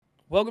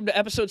Welcome to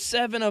episode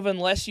 7 of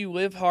Unless You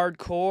Live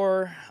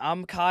Hardcore.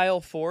 I'm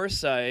Kyle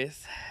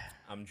Forsyth.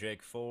 I'm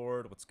Jake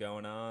Ford. What's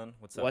going on?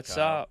 What's up, What's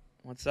Kyle? up?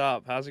 What's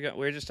up? How's it going?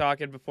 We were just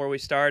talking before we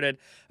started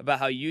about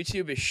how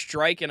YouTube is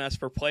striking us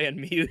for playing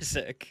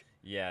music.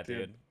 Yeah,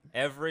 dude.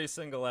 Every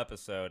single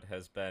episode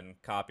has been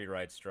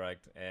copyright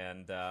striked,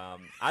 and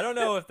I don't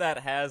know if that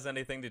has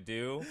anything to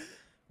do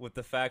with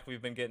the fact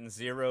we've been getting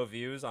 0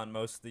 views on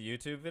most of the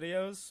YouTube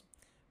videos,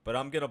 but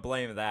I'm gonna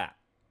blame that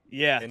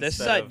Yeah, this is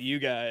instead on of you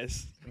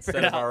guys.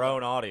 instead of our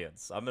own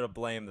audience. I'm gonna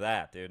blame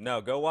that, dude.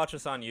 No, go watch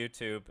us on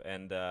YouTube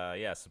and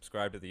yeah,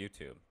 subscribe to the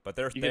YouTube. But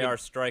they are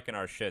striking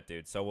our shit,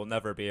 dude. So we'll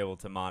never be able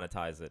to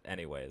monetize it,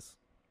 anyways.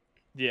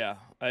 Yeah,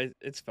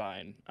 it's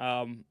fine.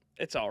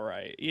 It's all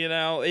right. You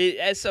know,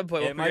 at some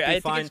point, It might be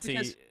fine to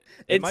you.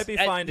 It might be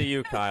fine to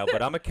you, Kyle,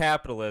 but I'm a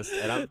capitalist,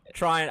 and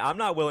I'm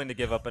not willing to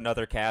give up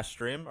another cash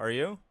stream. Are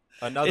you?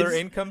 Another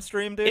income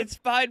stream, dude? It's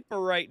fine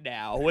for right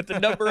now. With the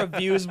number of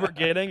views we're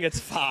getting, it's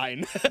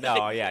fine.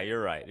 No, yeah,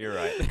 you're right. You're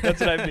right.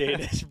 That's what I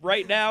mean.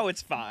 Right now,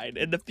 it's fine.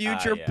 In the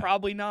future, yeah.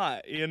 probably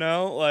not. You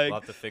know, like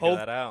We'll have to figure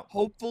that out.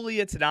 Hopefully,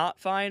 it's not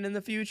fine in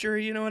the future.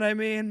 You know what I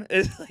mean?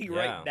 It's like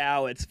right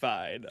now, it's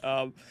fine.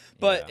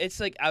 But it's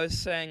like I was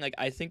saying, like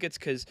I think it's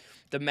because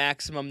the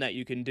maximum that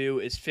you can do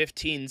is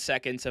 15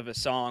 seconds of a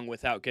song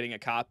without getting a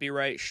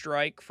copyright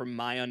strike. From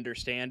my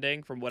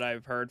understanding, from what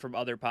I've heard from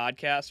other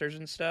podcasters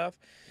and stuff,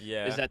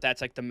 is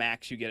that's like the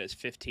max you get is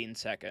 15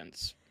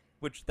 seconds.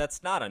 Which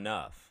that's not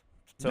enough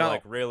to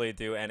like really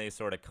do any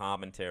sort of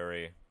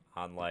commentary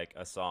on like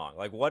a song.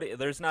 Like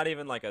there's not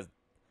even like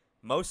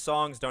most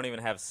songs don't even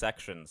have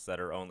sections that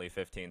are only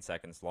 15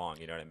 seconds long,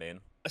 you know what I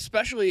mean?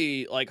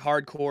 Especially like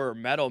hardcore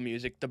metal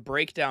music, the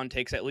breakdown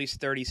takes at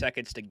least 30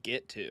 seconds to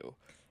get to.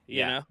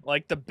 You know?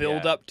 Like the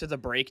build up to the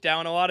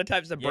breakdown, a lot of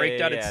times the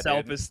breakdown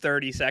itself is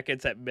 30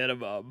 seconds at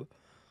minimum.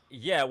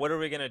 Yeah, what are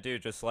we going to do?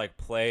 Just like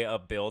play a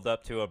build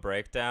up to a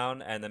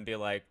breakdown and then be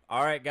like,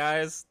 "All right,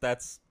 guys,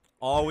 that's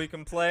all we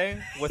can play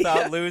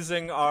without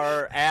losing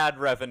our ad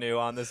revenue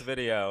on this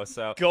video."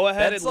 So go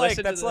ahead and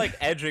listen. That's like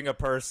edging a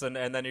person,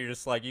 and then you're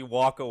just like you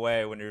walk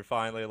away when you're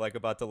finally like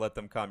about to let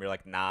them come. You're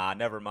like, "Nah,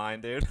 never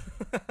mind, dude."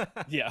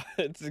 Yeah,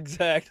 it's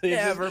exactly.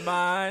 Never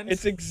mind.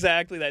 It's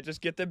exactly that. Just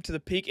get them to the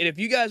peak, and if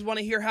you guys want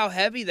to hear how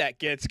heavy that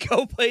gets,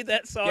 go play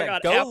that song on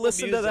go Apple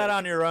listen Music. to that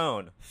on your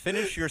own.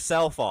 Finish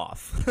yourself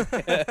off.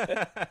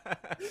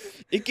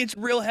 It gets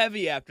real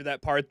heavy after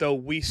that part, though.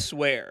 We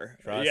swear.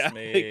 Trust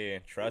me.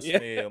 Trust me.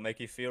 It'll make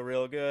you feel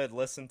real good.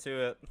 Listen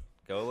to it.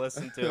 Go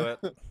listen to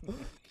it.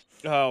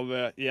 Oh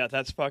man, yeah,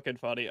 that's fucking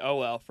funny. Oh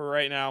well, for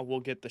right now, we'll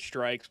get the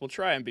strikes. We'll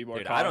try and be more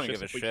cautious. I don't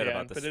give a shit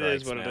about the but strikes, it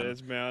is what man. it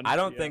is, man. I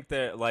don't think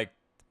they're like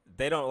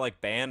they don't like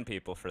ban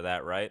people for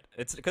that, right?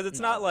 It's because it's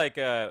not like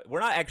we're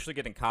not actually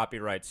getting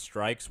copyright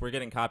strikes. We're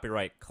getting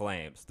copyright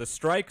claims. The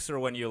strikes are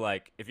when you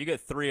like if you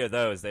get 3 of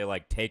those, they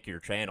like take your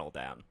channel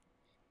down.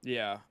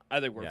 Yeah, I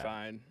think we're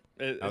fine.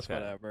 It's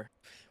whatever.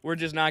 We're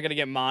just not gonna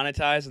get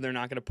monetized, and they're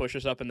not gonna push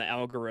us up in the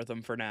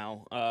algorithm for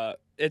now.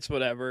 It's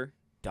whatever.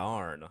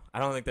 Darn. I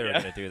don't think they were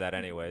gonna do that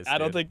anyways. I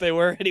don't think they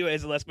were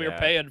anyways, unless we were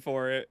paying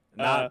for it.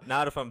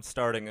 Not if I'm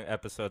starting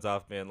episodes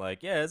off being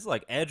like, yeah, it's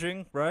like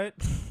edging, right?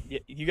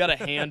 You gotta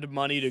hand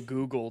money to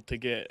Google to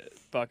get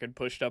fucking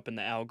pushed up in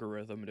the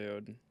algorithm,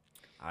 dude.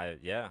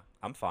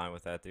 I'm fine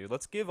with that, dude.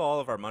 Let's give all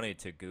of our money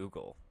to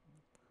Google.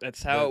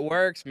 That's how it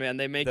works, man.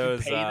 They make you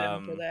pay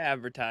them for the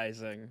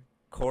advertising.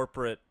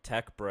 Corporate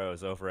tech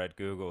bros over at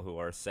Google who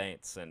are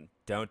saints and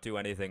don't do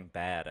anything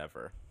bad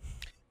ever.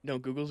 No,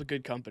 Google's a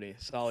good company,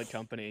 solid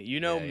company.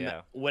 You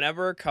know,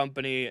 whenever a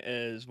company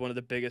is one of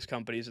the biggest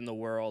companies in the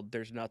world,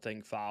 there's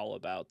nothing foul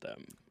about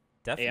them.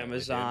 Definitely,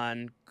 Amazon,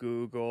 dude.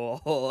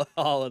 Google,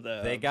 all of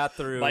them. They got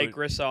through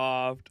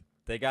Microsoft.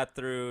 They got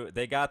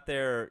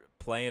there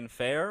playing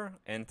fair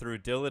and through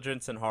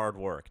diligence and hard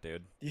work,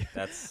 dude. Yeah.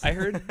 That's I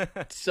heard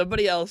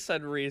somebody else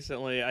said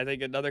recently, I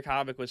think another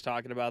comic was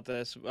talking about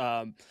this,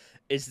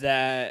 is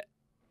that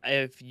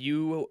if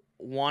you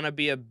want to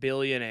be a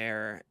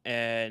billionaire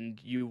and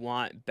you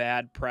want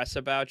bad press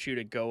about you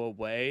to go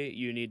away,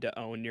 you need to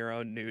own your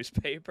own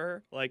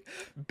newspaper. Like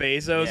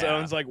Bezos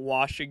owns like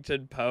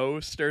Washington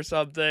Post or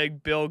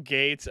something. Bill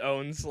Gates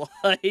owns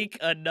like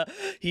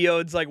he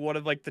owns like one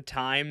of like the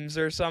Times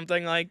or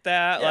something like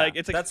that. Like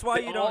it's like that's why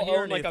you don't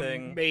hear anything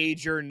like a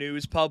major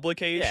news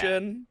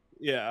publication.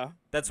 Yeah.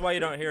 That's why you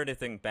don't hear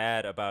anything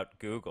bad about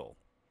Google.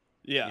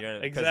 Yeah, you know,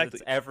 exactly.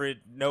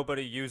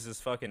 Nobody uses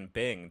fucking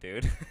Bing,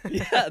 dude.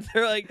 Yeah,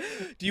 they're like,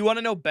 do you want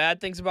to know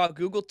bad things about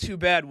Google? Too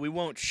bad, we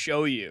won't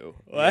show you.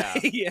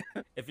 Yeah.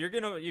 If you're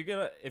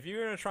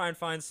gonna try and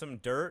find some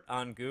dirt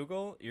on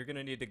Google, you're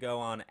gonna need to go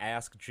on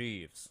Ask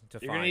Jeeves to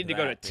find. You're gonna need to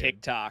go to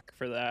TikTok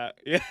for that.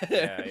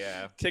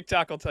 Yeah.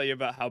 TikTok will tell you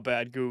about how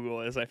bad Google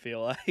is. I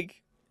feel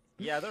like.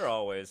 Yeah, they're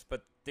always,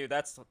 but dude,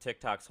 that's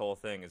TikTok's whole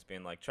thing is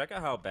being like, check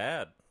out how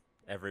bad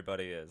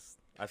everybody is.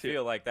 I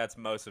feel like that's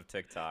most of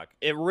TikTok.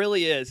 It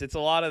really is. It's a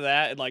lot of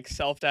that and like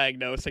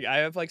self-diagnosing. I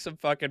have like some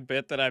fucking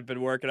bit that I've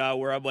been working on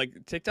where I'm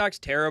like, TikTok's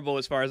terrible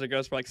as far as it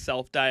goes for like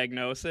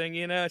self-diagnosing,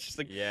 you know? It's just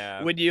like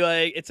Yeah. when you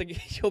like it's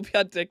like you'll be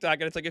on TikTok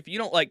and it's like if you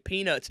don't like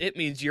peanuts, it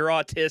means you're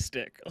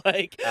autistic.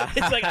 Like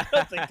it's like I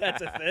don't think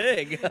that's a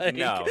thing. Like,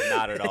 No,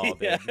 not at all,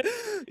 dude. Yeah.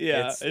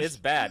 Yeah. It's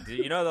bad.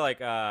 You know,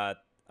 like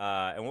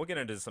and we'll get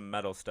into some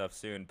metal stuff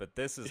soon, but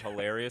this is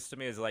hilarious to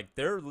me. Is like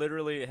there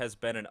literally has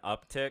been an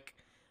uptick,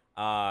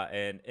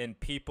 in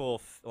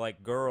people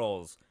like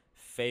girls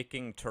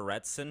faking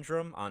Tourette's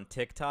syndrome on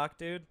TikTok,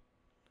 dude.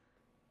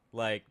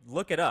 Like,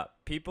 look it up.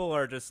 People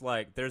are just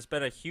like, there's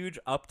been a huge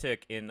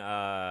uptick in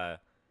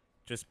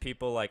just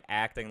people like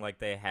acting like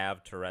they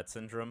have Tourette's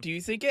syndrome. Do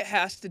you think it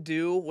has to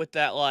do with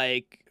that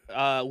like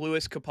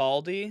Louis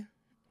Capaldi?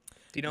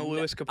 Do you know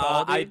Louis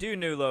Capaldi? I do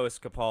know Louis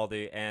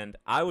Capaldi, and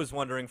I was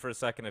wondering for a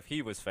second if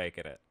he was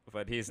faking it,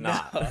 but he's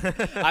not.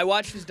 No. I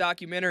watched his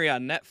documentary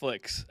on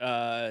Netflix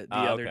the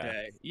other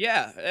day.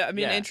 Yeah, I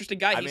mean, interesting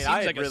guy. He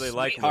seems like really a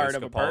like sweetheart Louis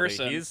of a Capaldi.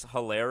 person. He's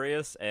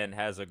hilarious and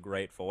has a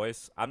great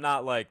voice. I'm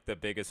not like the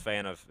biggest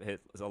fan of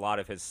a lot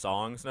of his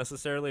songs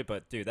necessarily,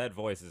 but dude, that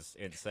voice is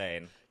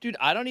insane. Dude,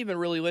 I don't even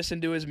really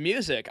listen to his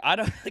music. I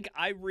don't like.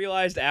 I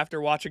realized after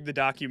watching the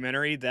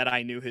documentary that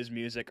I knew his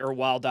music, or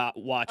while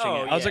watching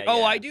it, I was like,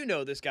 "Oh, I do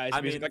know this guy's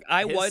music." Like,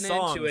 I went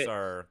into it. His songs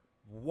are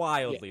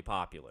wildly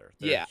popular.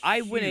 Yeah,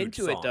 I went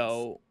into it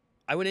though.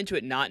 I went into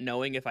it not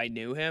knowing if I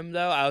knew him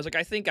though. I was like,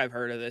 I think I've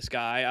heard of this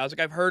guy. I was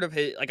like, I've heard of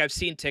his. Like, I've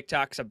seen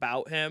TikToks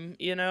about him,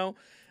 you know.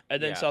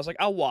 And then so I was like,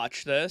 I'll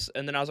watch this.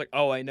 And then I was like,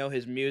 oh, I know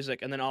his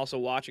music. And then also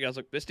watching, I was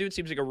like, this dude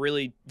seems like a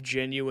really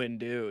genuine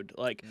dude,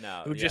 like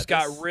who just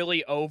got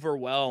really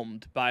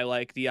overwhelmed by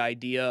like the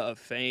idea of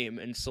fame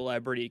and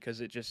celebrity because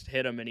it just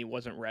hit him and he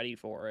wasn't ready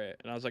for it.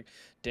 And I was like,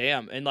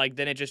 damn. And like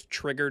then it just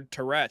triggered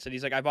Tourette's. And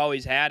he's like, I've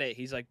always had it.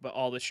 He's like, but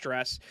all the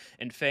stress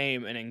and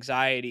fame and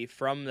anxiety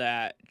from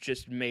that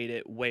just made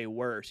it way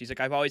worse. He's like,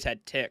 I've always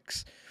had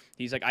tics.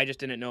 He's like, I just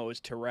didn't know it was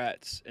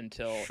Tourette's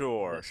until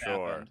this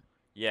happened.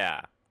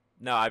 Yeah.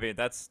 No, I mean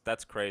that's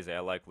crazy.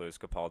 I like Louis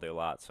Capaldi a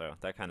lot, so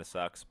that kind of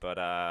sucks.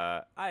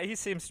 But he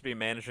seems to be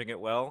managing it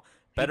well,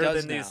 better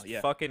than these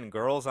fucking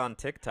girls on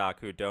TikTok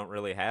who don't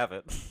really have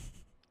it.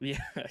 Yeah,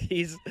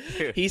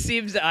 he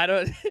seems. I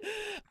don't.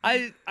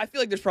 I feel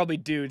like there's probably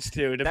dudes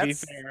too. To be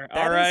fair,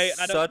 all right.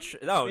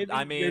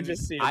 I mean,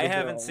 I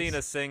haven't seen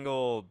a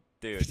single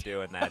dude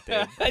doing that,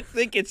 dude. I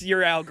think it's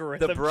your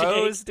algorithm. The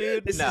bros, Jake.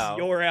 dude. This is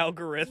your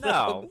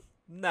algorithm.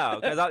 No,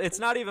 because it's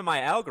not even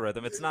my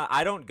algorithm. It's not.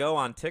 I don't go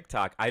on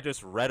TikTok. I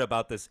just read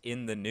about this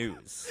in the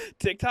news.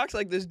 TikTok's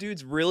like, this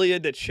dude's really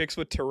into chicks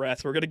with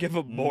Tourette's. We're gonna give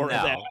him more of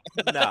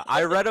that. No,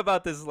 I read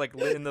about this like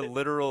in the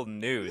literal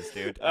news,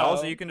 dude.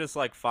 Also, you can just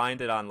like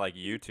find it on like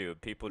YouTube.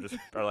 People just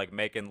are like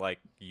making like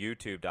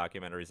YouTube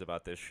documentaries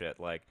about this shit.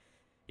 Like,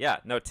 yeah,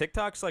 no,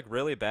 TikTok's like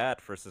really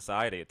bad for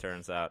society. It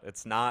turns out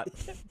it's not.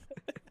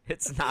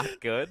 It's not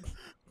good.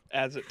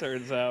 As it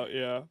turns out,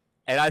 yeah.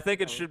 And I think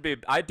it should be.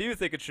 I do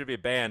think it should be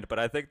banned, but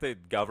I think the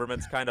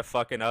government's kind of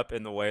fucking up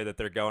in the way that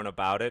they're going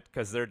about it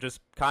because they're just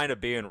kind of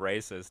being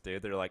racist,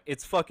 dude. They're like,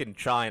 it's fucking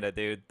China,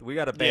 dude. We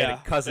gotta ban it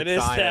because of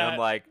China. I'm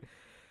like,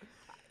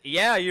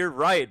 yeah, you're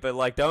right, but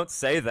like, don't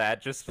say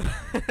that. Just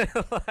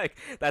like,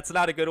 that's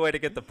not a good way to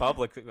get the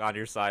public on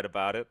your side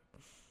about it.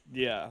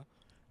 Yeah.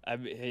 I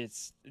mean,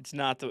 it's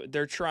not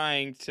they're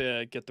trying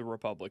to get the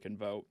Republican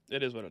vote.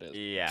 It is what it is.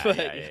 Yeah, but,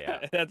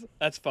 yeah.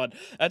 That's fun.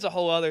 That's a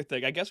whole other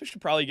thing. I guess we should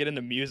probably get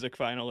into music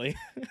finally.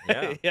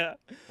 Yeah. Yeah.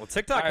 Well,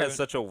 TikTok has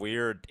such a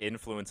weird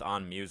influence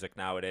on music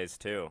nowadays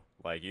too.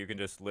 Like you can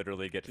just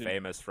literally get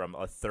famous from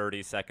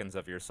 30 seconds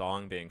of your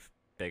song being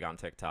big on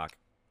TikTok.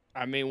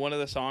 I mean, one of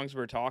the songs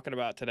we're talking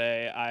about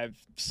today, I've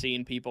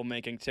seen people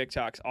making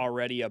TikToks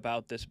already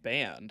about this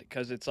band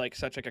because it's like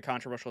such like a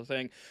controversial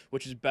thing,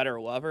 which is Better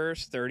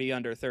Lovers, 30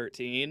 Under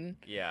 13.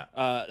 Yeah.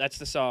 That's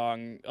the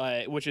song,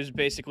 which is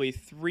basically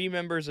 3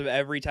 members of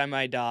Every Time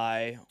I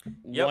Die,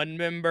 1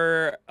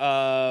 member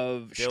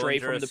of Stray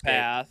from the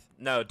Path.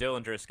 No,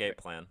 Dillinger Escape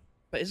Plan.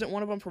 But isn't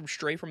one of them from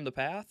Stray from the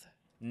Path?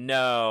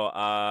 No,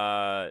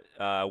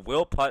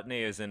 Will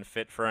Putney is in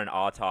Fit for an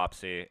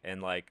Autopsy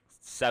and like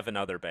 7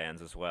 other bands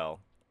as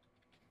well.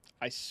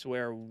 I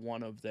swear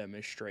one of them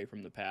is Stray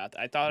from the Path.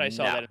 I thought I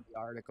saw that in the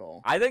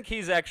article. I think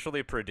he's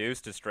actually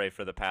produced a Stray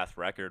for the Path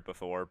record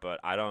before, but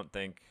I don't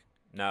think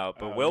no.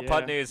 But Will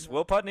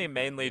Putney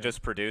mainly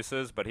just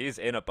produces, but he's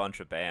in a bunch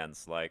of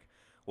bands. Like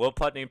Will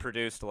Putney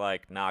produced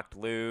like Knocked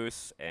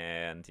Loose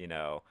and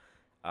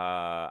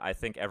I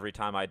think Every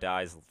Time I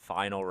Die's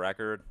final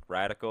record,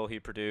 Radical, he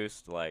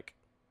produced. Like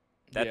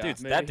that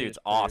dude's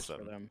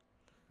awesome.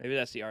 Maybe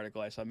that's the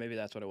article I saw. Maybe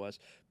that's what it was.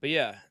 But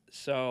yeah,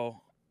 so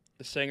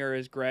the singer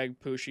is Greg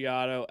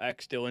Puciato,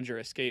 ex-Dillinger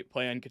Escape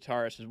Plan.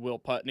 Guitarist is Will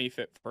Putney,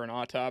 Fit for an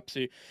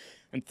Autopsy.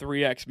 And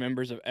 3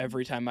 ex-members of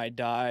Every Time I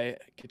Die.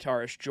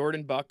 Guitarist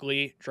Jordan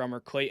Buckley, drummer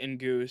Clayton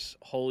Goose,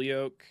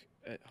 Holyoke,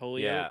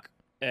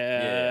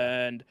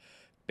 and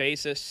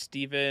bassist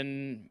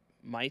Stephen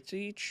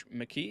McKitchie,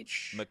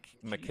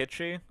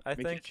 I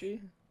think.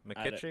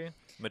 McKitchie?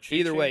 Machichi?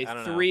 Either way, I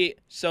don't know. 3.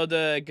 So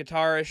the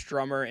guitarist,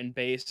 drummer, and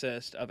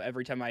bassist of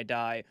Every Time I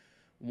Die,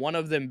 one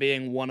of them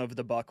being one of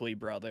the Buckley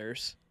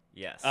brothers.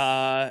 Yes.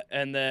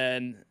 And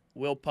then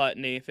Will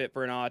Putney, Fit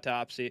for an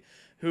Autopsy,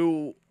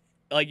 who,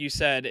 like you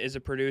said, is a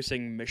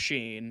producing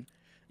machine.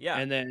 Yeah.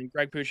 And then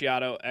Greg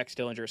Puciato, ex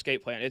Dillinger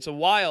Escape Plan. It's a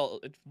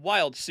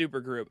wild super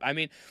group. I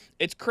mean,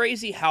 it's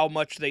crazy how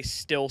much they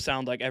still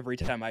sound like Every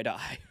Time I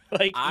Die.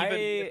 Like,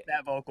 even with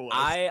that vocalist.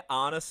 I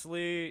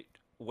honestly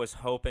was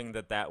hoping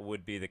that that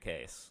would be the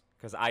case,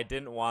 because I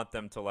didn't want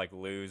them to like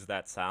lose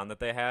that sound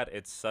that they had.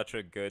 It's such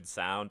a good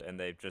sound, and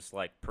they've just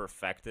like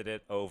perfected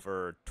it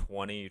over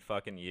 20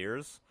 fucking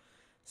years.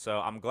 So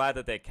I'm glad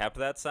that they kept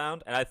that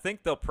sound, and I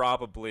think they'll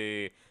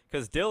probably,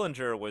 because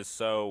Dillinger was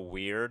so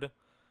weird.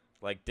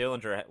 Like,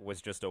 Dillinger was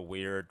just a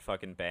weird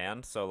fucking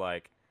band, so,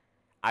 like,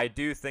 I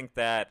do think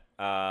that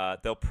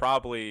they'll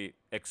probably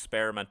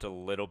experiment a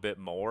little bit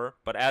more,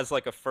 but as,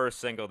 like, a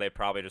first single, they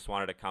probably just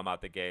wanted to come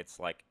out the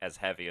gates, like, as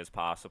heavy as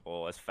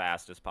possible, as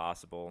fast as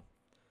possible.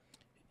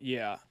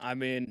 Yeah, I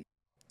mean,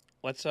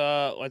 let's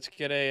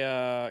get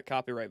a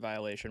copyright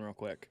violation real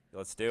quick.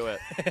 Let's do it.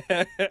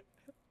 Give it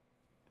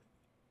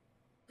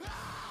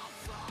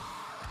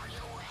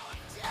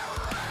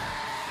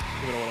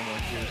a little more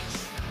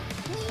juice.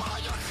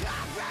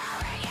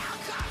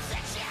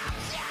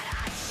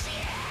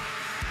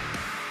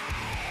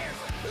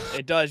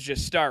 It does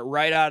just start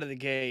right out of the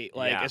gate.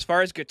 Like, Yeah. as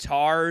far as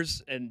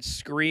guitars and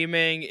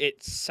screaming,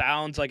 it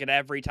sounds like an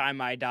Every Time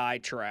I Die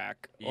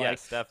track.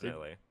 Yes,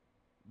 definitely.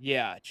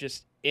 Yeah,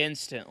 just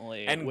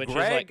instantly. And which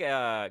Greg, is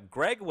like,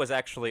 Greg was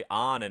actually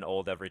on an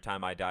old Every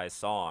Time I Die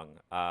song.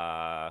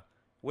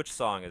 Which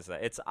song is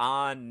that? It's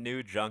on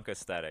New Junk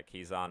Aesthetic.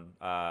 He's on,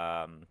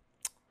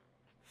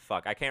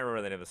 fuck, I can't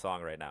remember the name of the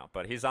song right now,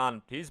 but he's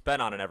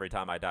been on an Every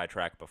Time I Die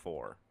track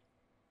before.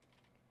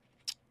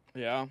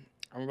 yeah,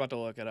 I'm about to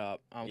look it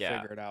up. I'll Yeah.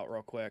 figure it out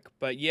real quick.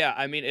 But yeah,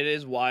 I mean, it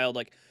is wild.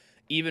 Like,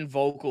 even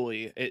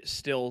vocally, it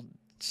still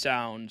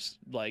sounds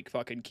like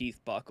fucking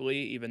Keith Buckley,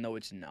 even though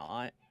it's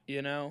not,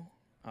 you know?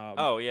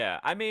 Oh, yeah.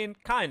 I mean,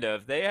 kind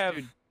of. They have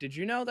Dude, did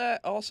you know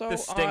that also?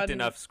 distinct on-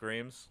 enough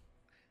screams.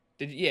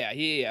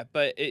 Yeah,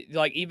 but it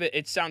like even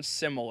it sounds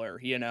similar,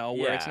 you know,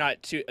 where it's Yeah.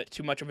 not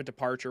too much of a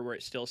departure, where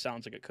it still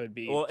sounds like it could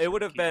be. Well, it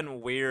would have Keith.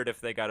 been weird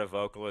if they got a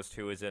vocalist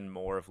who was in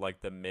more of,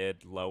 like, the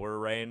mid-lower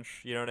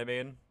range. You know what I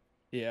mean?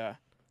 Yeah.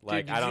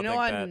 Like, Dude, did I don't you know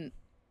think on that...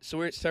 so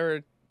we're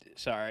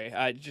sorry,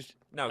 I just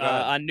No, go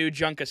ahead. on New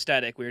Junk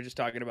Aesthetic, we were just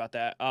talking about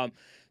that.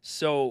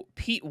 So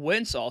Pete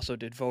Wentz also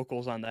did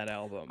vocals on that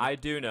album. I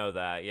do know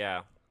that,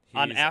 yeah.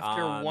 on He's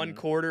After on...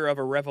 1/4 of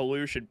a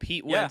Revolution,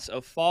 Pete Yeah. Wentz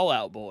of Fall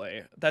Out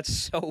Boy. That's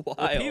so wild.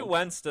 Well, Pete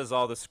Wentz does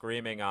all the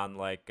screaming on,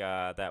 like,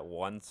 that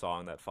one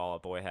song that Fall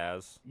Out Boy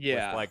has.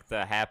 Yeah. With, like,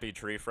 the Happy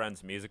Tree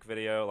Friends music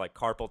video, like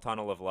Carpal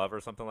Tunnel of Love or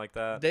something like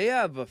that. They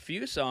have a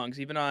few songs,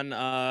 even on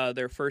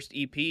their first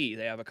EP.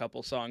 They have a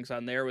couple songs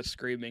on there with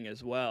screaming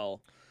as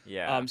well.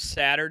 Yeah.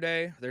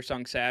 Saturday, their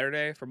song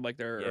Saturday from like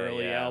their Yeah,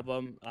 early yeah.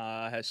 album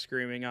has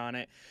screaming on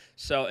it.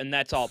 So, and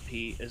that's all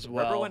Pete as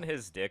well. Remember when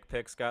his dick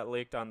pics got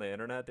leaked on the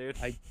internet, dude?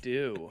 I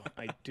do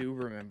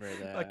remember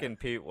that. Fucking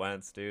Pete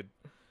Wentz, dude.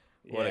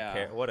 What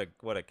Yeah.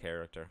 what a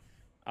character.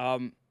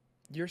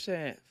 You're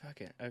saying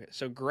fucking okay.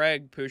 So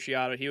Greg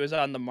Puciato, he was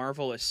on the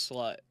Marvelous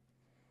Slut.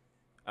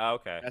 Oh,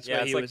 okay. That's yeah,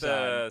 what it's he like was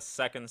the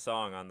second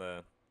song on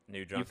the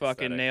New Junk You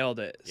fucking Aesthetic. nailed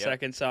it. Yep.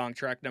 Second song,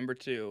 track number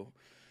 2,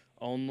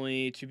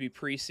 only to be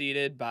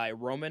preceded by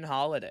Roman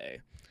Holiday.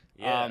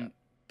 Yeah.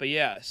 But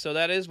yeah, so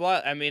that is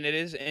what I mean. It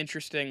is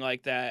interesting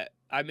like that.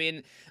 I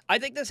mean, I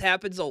think this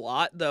happens a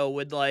lot though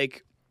with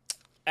like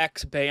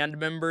ex-band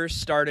members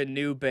start a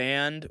new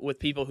band with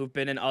people who've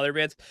been in other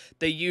bands.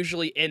 They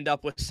usually end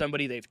up with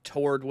somebody they've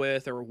toured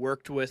with or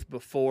worked with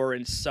before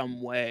in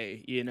some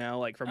way, you know,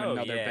 like from Oh,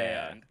 another yeah.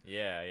 band.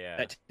 Yeah, yeah.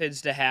 That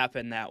tends to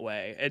happen that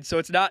way. And so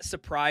it's not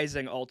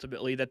surprising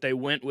ultimately that they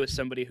went with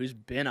somebody who's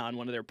been on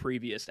one of their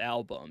previous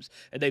albums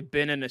and they've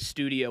been in a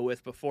studio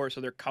with before,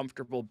 so they're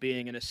comfortable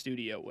being in a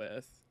studio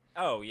with.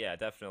 Oh, yeah,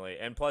 definitely.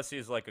 And plus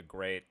he's like a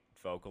great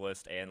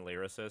vocalist and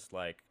lyricist.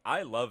 Like,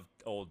 I love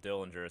old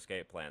Dillinger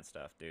Escape Plan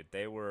stuff, dude.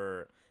 They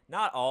were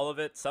not all of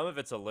it. Some of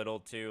it's a little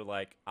too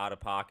like out of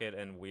pocket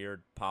and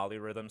weird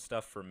polyrhythm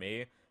stuff for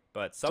me,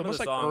 but some of It's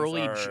the almost songs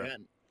like early are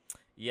gen.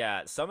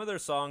 Yeah, some of their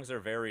songs are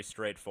very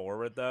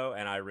straightforward though,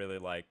 and I really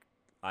like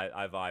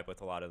I vibe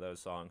with a lot of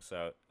those songs.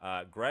 So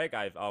Greg,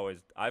 I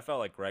felt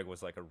like Greg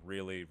was like a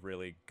really,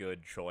 really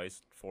good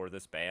choice for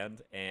this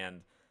band,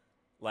 and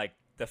like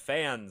the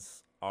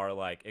fans are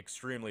like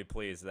extremely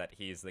pleased that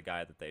he's the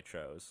guy that they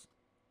chose.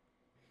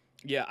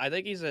 Yeah, I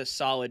think he's a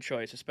solid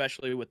choice,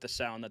 especially with the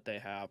sound that they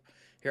have.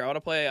 Here, I want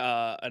to play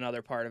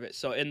another part of it.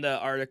 So in the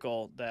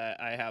article that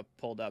I have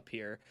pulled up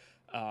here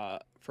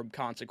from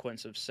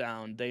Consequence of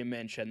Sound, they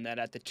mention that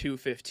at the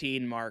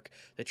 2:15 mark,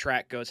 the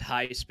track goes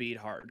high-speed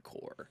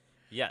hardcore.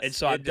 Yes, And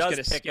so I'm it just does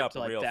going to pick skip up to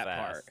like real that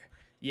fast. part.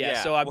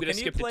 Yeah, so I'm well, going to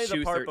skip Can you to play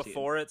the part 2:13.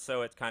 before it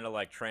so it kind of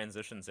like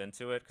transitions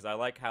into it? Because I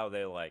like how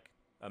they like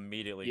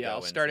immediately Yeah, go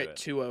I'll start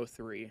into at it.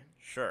 2:03.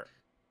 Sure.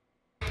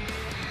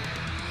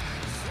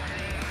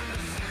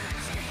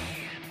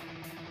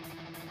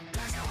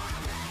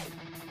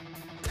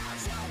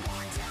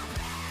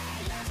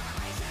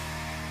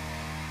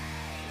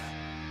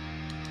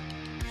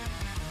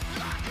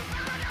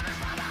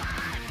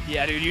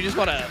 Yeah, dude, you just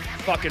want to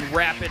fucking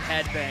rapid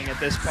headbang at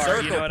this part.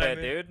 Circle You know what I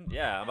pit, mean? dude.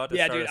 Yeah, I'm about to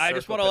Yeah, start dude, a I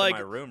just circle want to pit in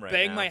like my room right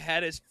bang now. my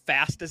head as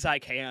fast as I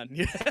can.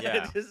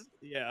 Yeah.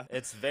 Yeah.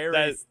 It's very,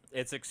 That-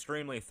 it's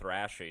extremely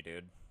thrashy,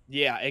 dude.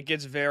 Yeah, it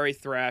gets very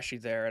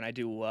thrashy there, and I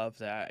do love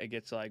that. It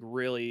gets like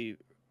really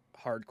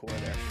hardcore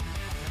there.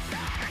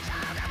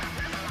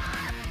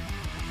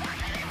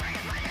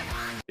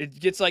 It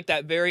gets like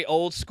that very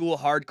old school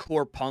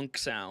hardcore punk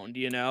sound,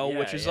 you know,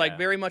 which Yeah, is like yeah.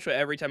 very much what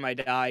Every Time I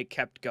Die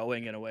kept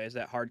going in a way, is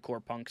that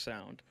hardcore punk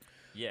sound.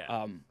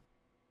 Yeah.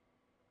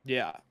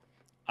 Yeah,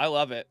 I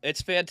love it.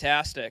 It's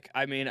fantastic.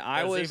 I mean, I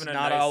There's was even a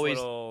not nice always.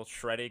 little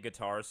shreddy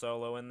guitar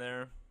solo in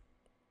there.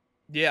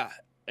 Yeah,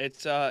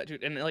 it's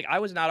dude, and like I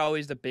was not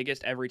always the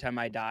biggest Every Time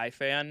I Die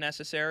fan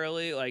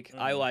necessarily. Like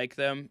I Mhm. like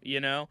them, you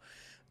know,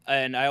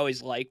 and I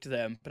always liked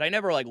them, but I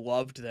never like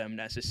loved them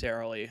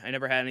necessarily. I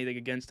never had anything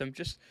against them.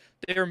 Just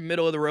they're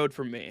middle of the road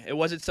for me. It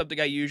wasn't something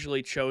I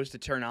usually chose to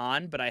turn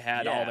on, but I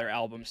had all Yeah. their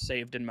albums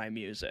saved in my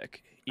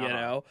music, you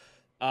Uh-huh.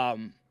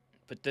 know.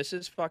 But this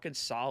is fucking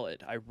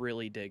solid. I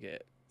really dig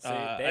it. See,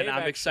 And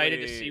I'm excited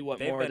to see what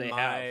they've more been they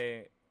my,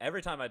 have.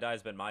 Every Time I Die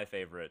has been my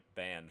favorite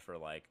band for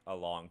like a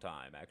long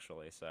time,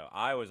 actually. So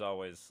I was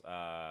always,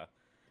 I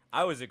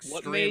was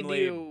What made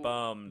extremely you?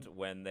 bummed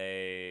when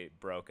they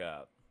broke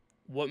up.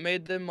 What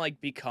made them like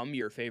become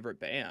your favorite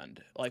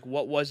band? Like,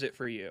 what was it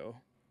for you?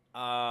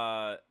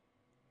 Uh,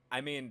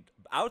 I mean,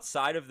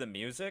 outside of the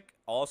music,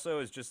 also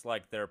is just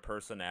like their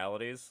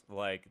personalities.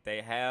 Like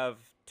they have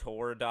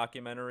tour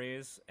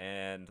documentaries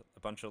and a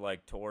bunch of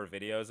like tour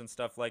videos and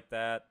stuff like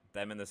that,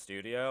 them in the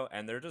studio,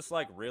 and they're just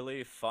like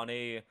really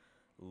funny,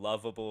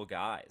 lovable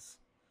guys.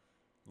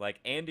 Like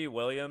Andy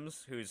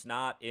Williams, who's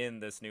not in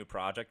this new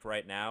project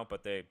right now,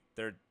 but they're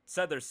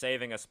said they're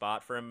saving a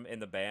spot for him in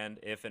the band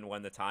if and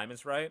when the time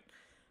is right.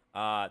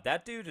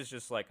 That dude is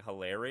just like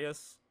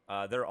hilarious.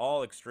 They're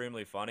all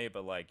extremely funny,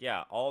 but like,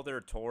 yeah, all their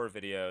tour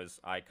videos,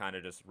 I kind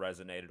of just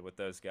resonated with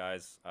those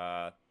guys.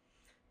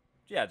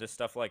 Yeah, just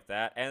stuff like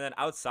that. And then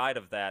outside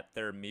of that,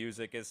 their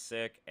music is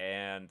sick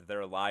and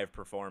their live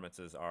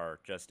performances are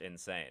just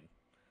insane.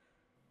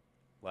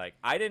 Like,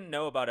 I didn't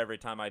know about Every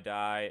Time I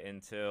Die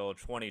until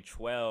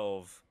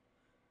 2012.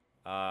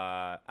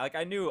 Like,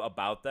 I knew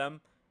about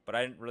them, but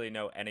I didn't really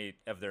know any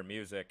of their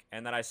music.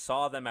 And then I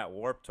saw them at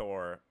Warped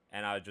Tour,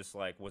 and I just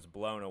like was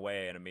blown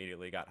away and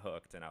immediately got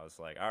hooked. And I was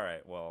like, all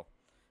right, well,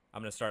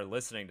 I'm gonna start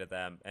listening to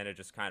them, and it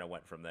just kind of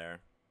went from there.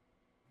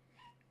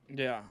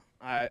 Yeah,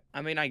 I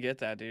mean I get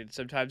that, dude.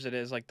 Sometimes it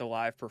is like the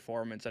live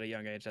performance at a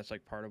young age. That's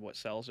like part of what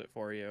sells it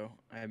for you.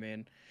 I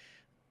mean,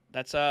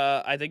 that's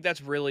I think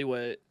that's really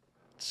what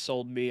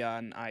sold me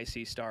on I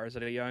See Stars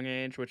at a young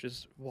age, which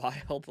is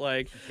wild.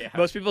 Like Yeah,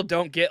 most people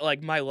don't get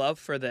like my love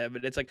for them,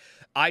 and it's like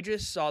I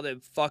just saw them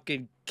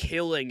fucking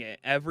killing it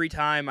every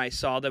time I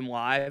saw them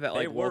live at they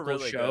like were local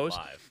really shows. good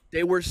live.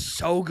 They were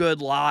so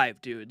good live,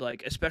 dude.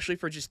 Like especially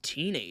for just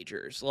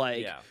teenagers.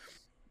 Like Yeah,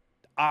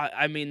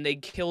 I mean, they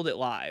killed it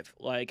live.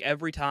 Like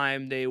every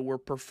time they were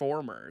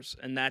performers,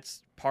 and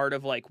that's part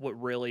of like what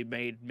really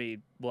made me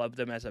love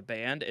them as a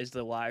band is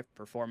the live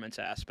performance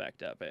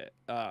aspect of it.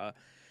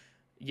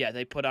 Yeah,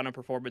 they put on a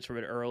performance from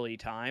an early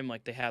time.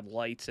 Like they had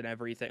lights and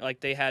everything.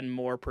 Like they had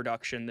more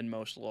production than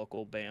most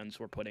local bands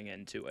were putting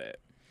into it.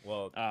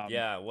 well, Um,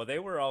 yeah, well, they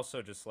were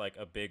also just like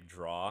a big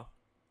draw.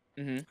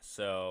 mhm.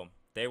 So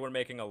they were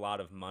making a lot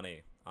of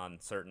money on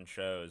certain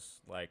shows.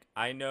 Like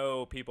I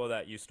know people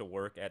that used to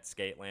work at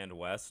Skateland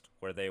West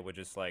where they would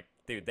just like,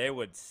 dude, they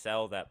would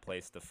sell that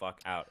place the fuck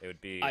out. It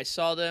would be I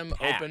saw them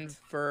open packed.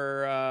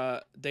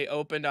 for they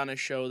opened on a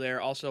show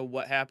there. Also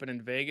What Happened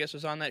in Vegas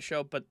was on that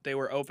show, but they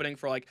were opening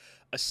for like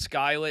a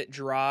Skylit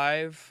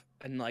Drive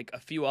and like a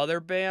few other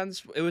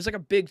bands. It was like a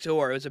big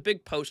tour. It was a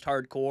big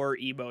post-hardcore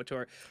emo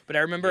tour. But I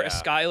remember a Yeah.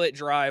 Skylit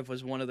Drive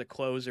was one of the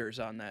closers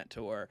on that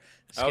tour.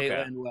 Okay.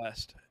 Skateland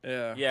West.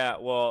 Yeah. Yeah,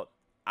 well,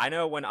 I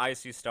know when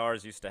Icy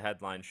Stars used to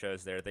headline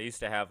shows there, they used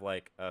to have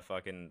like a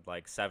fucking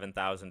like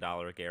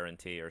 $7,000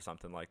 guarantee or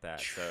something like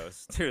that. So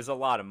it was a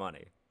lot of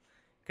money.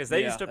 Because they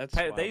Yeah, used to that's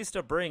pay, wild. they used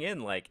to bring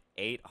in like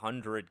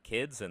 800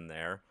 kids in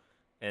there,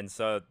 and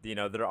so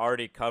they're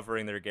already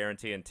covering their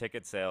guarantee and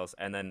ticket sales,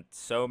 and then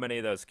so many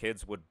of those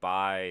kids would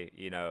buy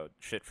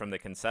shit from the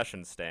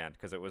concession stand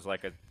because it was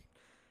like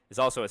it's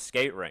also a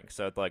skate rink,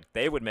 so like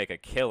they would make a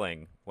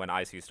killing when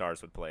Icy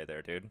Stars would play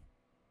there, dude.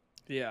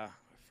 Yeah,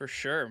 for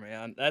sure,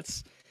 man.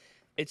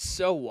 It's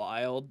so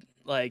wild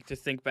like to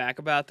think back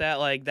about that.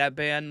 Like that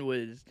band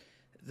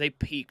they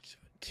peaked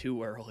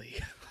too early.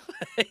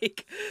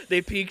 Like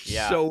they peaked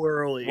Yeah. so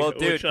early. Well,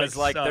 dude, which, because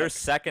like their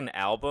sucks. second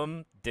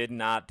album did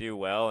not do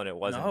well, and it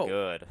wasn't No.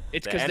 good.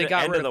 It's The because they end-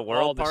 got end rid of the all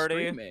world the party.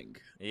 streaming.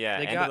 Yeah,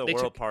 They end got- of they the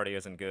world took- party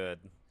isn't good.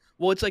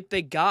 Well, it's like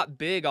they got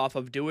big off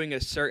of doing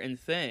a certain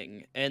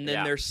thing, and then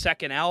Yeah. their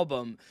second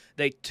album,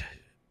 they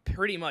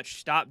pretty much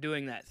stopped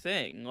doing that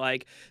thing.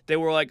 Like they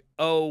were like,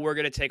 "Oh, we're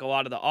gonna take a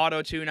lot of the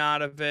auto tune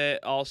out of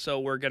it. Also,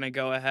 we're gonna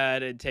go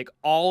ahead and take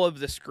all of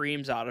the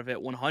screams out of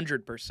it,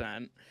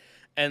 100%."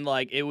 And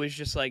like it was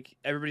just like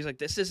everybody's like,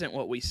 "This isn't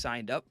what we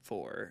signed up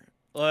for."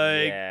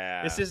 Like,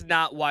 this Yeah. is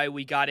not why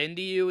we got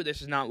into you.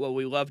 This is not what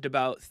we loved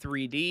about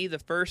 3D, the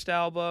first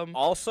album.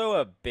 Also,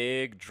 a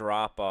big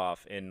drop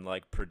off in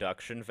like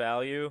production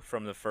value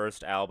from the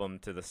first album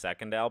to the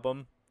second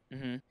album.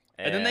 hmm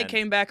And then they And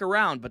came back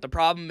around, but the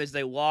problem is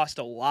they lost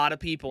a lot of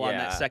people on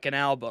that yeah, second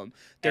album.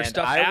 Their and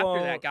stuff I after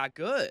that won't. got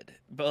good,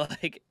 but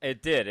like,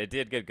 It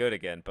did get good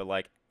again, but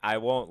like I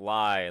won't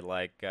lie,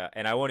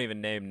 and I won't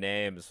even name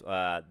names.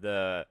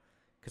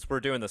 Because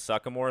we're doing the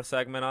Suckamore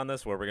segment on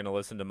this, where we're gonna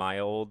listen to my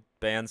old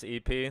band's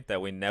EP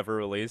that we never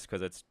released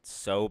because it's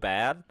so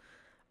bad.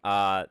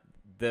 Uh,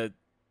 the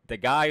the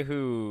guy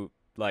who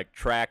like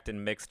tracked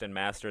and mixed and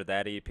mastered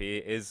that EP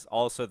is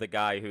also the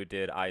guy who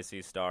did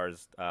Icy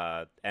Star's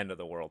End of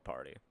the World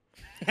Party.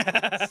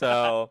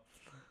 So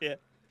yeah,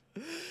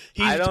 I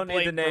he's to don't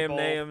need to blame for name both.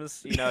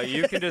 names. You know,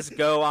 you can just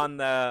go on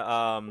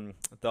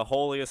the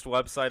holiest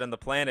website on the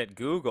planet,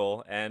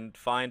 Google, and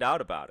find out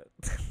about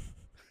it.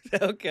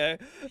 Okay,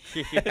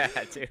 Yeah,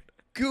 dude.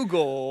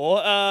 Google.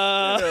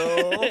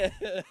 Google.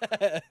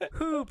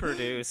 Who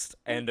produced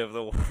End of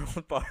the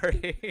World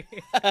Party?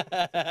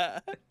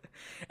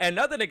 And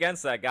nothing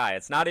against that guy.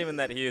 It's not even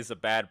that he is a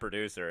bad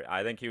producer.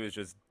 I think he was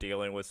just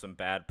dealing with some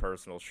bad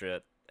personal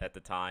shit at the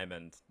time,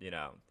 and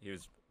he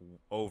was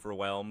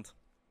overwhelmed.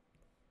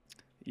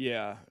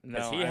 Yeah,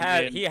 Because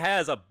no, he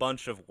has a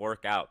bunch of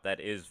work out that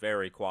is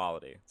very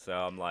quality. So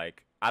I'm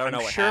like, I don't I'm know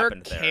what sure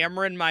happened there.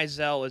 Cameron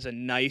Mizell is a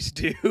nice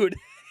dude.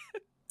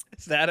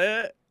 Is that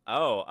it?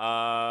 Oh,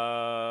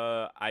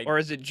 Or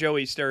is it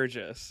Joey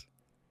Sturgis?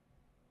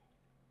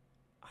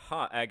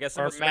 I guess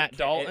it Or must have Matt been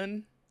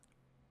Dalton?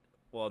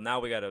 well, now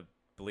we gotta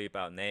bleep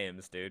out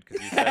names, dude,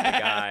 because you said the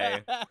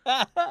guy.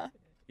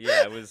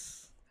 Yeah, it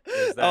was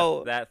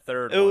that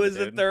third it one, was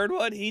the dude. third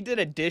one? He did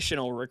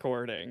additional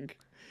recording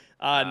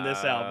on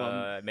this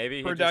album. Maybe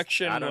he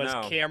Production just, I don't was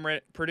know. Cameron.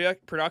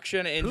 Production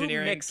and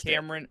engineering, mixed it?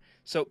 Cameron.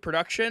 So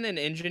production and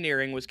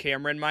engineering was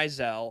Cameron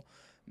Mizell.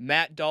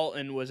 Matt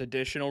Dalton was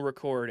additional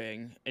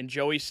recording, and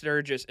Joey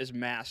Sturgis is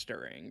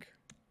mastering.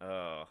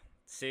 Oh,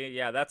 see,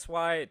 yeah, that's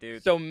why,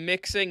 dude. So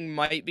mixing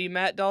might be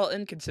Matt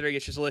Dalton, considering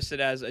it's just listed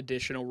as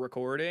additional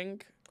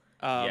recording.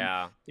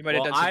 Yeah. He might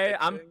have Well, done some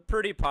I'm mixing.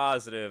 pretty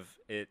positive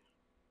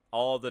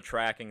all the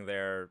tracking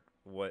there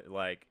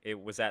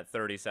it was at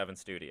 37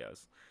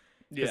 Studios.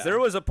 Because Yeah. there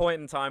was a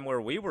point in time where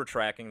we were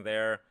tracking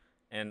there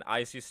and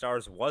Icy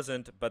Stars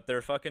wasn't, but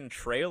their fucking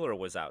trailer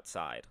was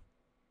outside.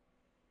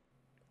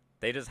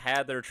 They just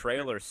had their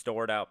trailer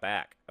stored out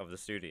back of the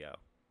studio.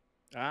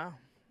 Ah,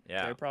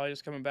 Yeah. they're probably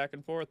just coming back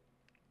and forth.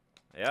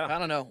 Yeah. I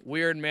don't know.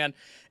 Weird, man.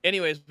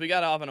 Anyways, we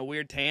got off on a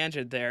weird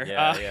tangent there.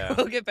 Yeah, yeah.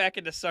 We'll get back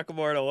into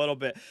Suckamore in a little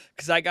bit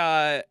because I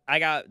got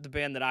the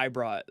band that I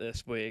brought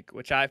this week,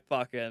 which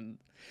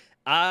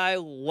I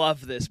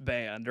love this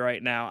band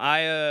right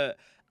now.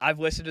 I've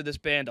listened to this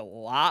band a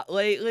lot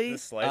lately. The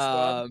Slay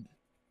Squad?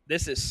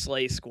 This is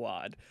Slay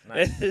Squad.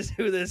 Nice. This is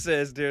who this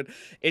is, dude.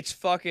 It's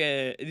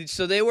fucking.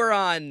 So they were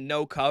on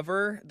No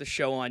Cover, the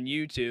show on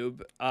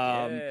YouTube.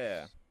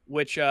 Yeah.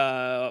 Which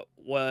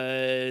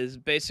was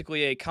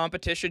basically a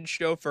competition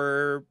show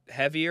for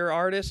heavier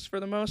artists for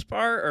the most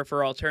part, or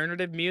for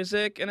alternative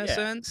music in a Yeah.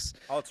 sense.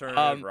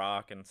 Alternative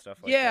rock and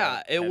stuff like Yeah,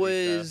 that. it Heavy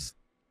was. stuff.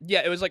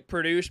 Yeah, it was like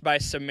produced by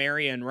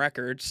Sumerian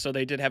Records, so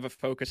they did have a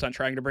focus on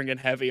trying to bring in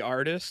heavy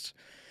artists,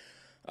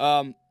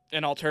 and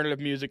alternative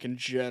music in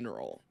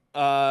general.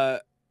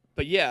 But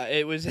yeah,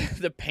 it was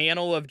the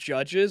panel of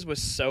judges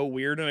was so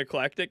weird and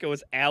eclectic. It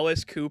was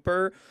Alice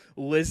Cooper,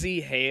 Lizzie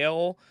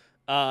Hale,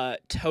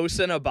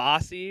 Tosin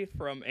Abasi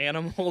from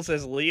Animals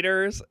as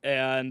leaders,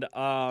 and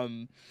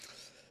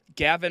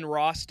Gavin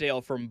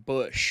Rossdale from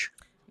Bush.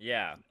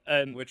 Yeah.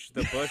 And Which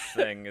the Bush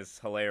thing is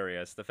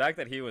hilarious. The fact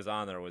that he was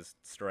on there was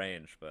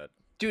strange, but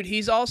dude,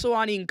 he's also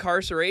on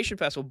Incarceration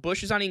Festival.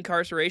 Bush is on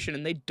Incarceration,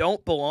 and they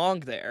don't belong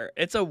there.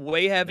 It's a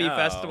way heavy No.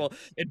 festival,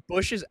 and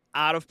Bush is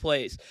out of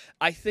place.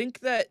 I think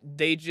that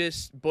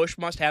Bush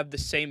must have the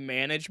same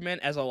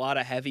management as a lot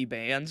of heavy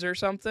bands or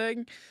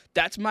something.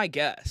 That's my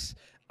guess.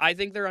 I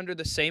think they're under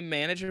the same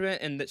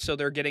management, and so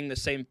they're getting the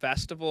same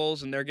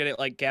festivals, and they're getting,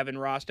 like, Gavin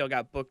Rossdale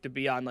got booked to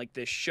be on, like,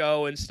 this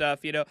show and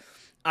stuff, you know?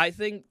 I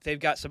think they've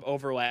got some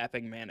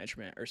overlapping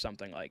management or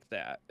something like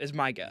that, is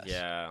my guess.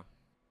 yeah.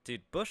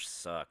 Dude, Bush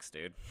sucks,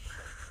 dude.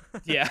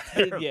 Yeah,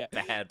 They're a yeah.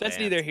 bad That's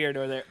band. neither here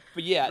nor there.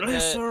 But yeah,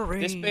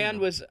 this band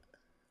was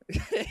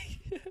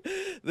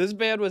this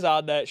band was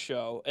on that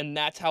show, and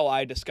that's how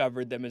I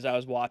discovered them as I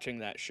was watching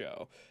that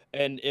show.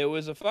 And it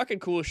was a fucking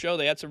cool show.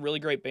 They had some really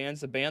great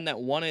bands. The band that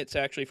won it's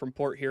actually from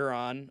Port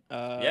Huron,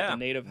 Yeah. the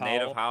Native Howl.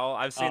 Native Howl.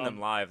 I've seen them Um,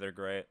 live. They're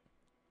great.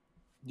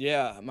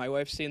 Yeah, my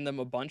wife's seen them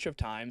a bunch of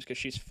times because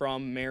she's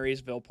from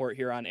Marysville, Port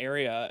Huron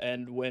area.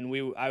 And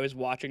when I was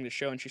watching the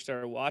show and she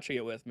started watching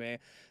it with me,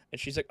 And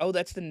she's like, "Oh,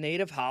 that's the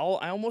Native Howl.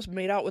 I almost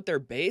made out with their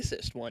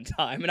bassist one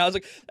time." And I was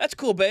like, "That's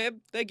cool, babe.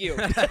 Thank you."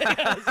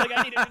 I was like,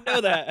 "I needed to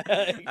know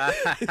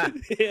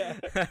that." Yeah.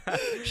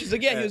 She's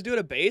like, "Yeah, he was doing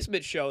a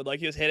basement show. Like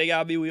he was hitting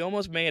on me. We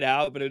almost made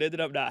out, but it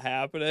ended up not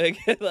happening."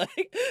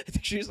 Like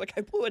she's like,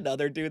 "I blew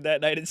another dude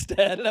that night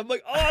instead." And I'm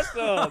like,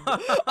 "Awesome,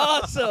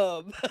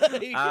 awesome."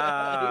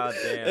 Ah,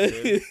 damn,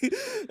 dude.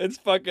 It's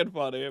fucking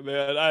funny,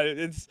 man.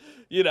 It's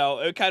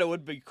it kind of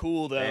would be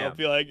cool though. Damn.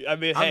 Be like, I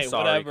mean, I'm hey,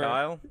 sorry, whatever.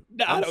 Kyle.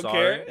 No, I I'm don't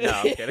sorry. care. No,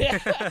 I'm kidding.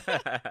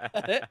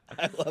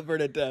 I love her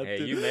to death. Hey,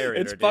 dude. you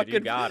married It's her, dude. fucking, You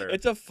got her.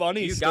 It's a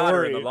funny You story. got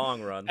her in the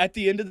long run. At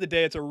the end of the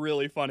day, it's a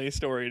really funny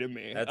story to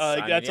me. That's,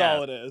 That's yeah,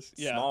 all it is.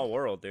 Yeah. Small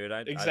world, dude.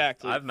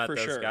 Exactly, I've met for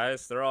those sure.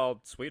 guys. They're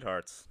all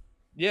sweethearts.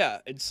 Yeah,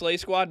 and Slay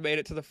Squad made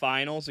it to the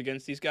finals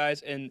against these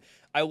guys, and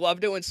I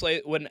loved it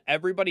when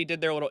everybody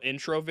did their little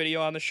intro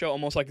video on the show,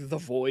 almost like The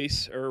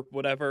Voice or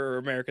whatever, or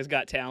America's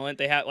Got Talent.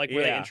 They had where they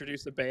Yeah.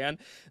 introduce the band.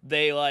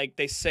 They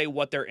say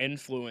what their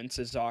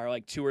influences are,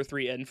 like 2 or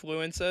 3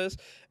 influences.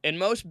 And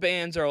most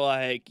bands are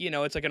like,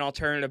 it's like an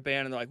alternative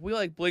band, and they're like, we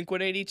like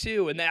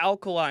Blink-182 and the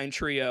Alkaline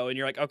Trio, and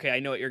you're like, okay, I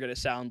know what you're gonna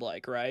sound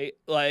like, right?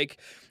 Like.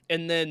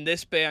 And then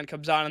this band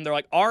comes on and they're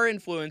like, our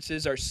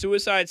influences are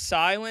Suicide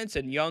Silence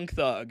and Young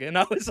Thug. And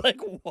I was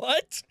like,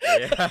 what?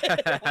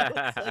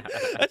 Yeah.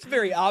 That's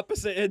very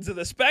opposite ends of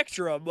the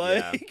spectrum.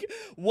 Like,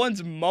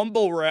 one's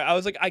mumble rap. I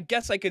was like, I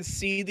guess I could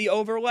see the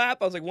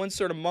overlap. I was like, one's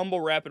sort of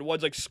mumble rap and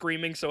one's like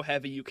screaming so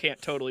heavy you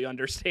can't totally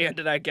understand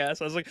it, I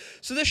guess. I was like,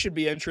 so this should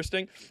be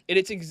interesting. And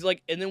it's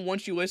and then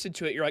once you listen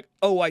to it, you're like,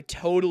 oh, I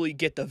totally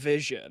get the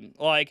vision.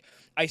 Like,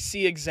 I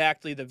see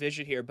exactly the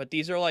vision here. But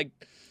these are like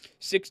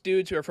 6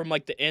 dudes who are from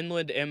like the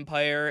Inland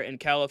Empire in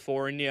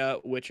California,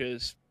 which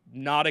is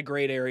not a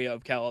great area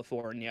of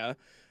California.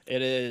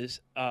 It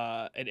is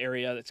an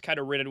area that's kind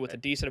of riddled with a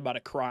decent amount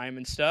of crime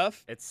and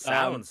stuff. It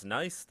sounds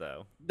nice,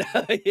 though.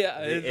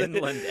 Yeah. The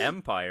Inland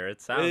Empire.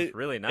 It sounds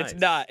really nice.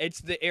 It's not. It's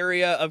the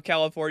area of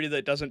California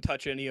that doesn't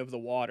touch any of the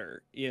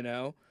water,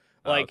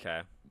 Like,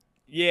 okay.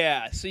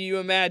 Yeah, so you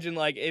imagine,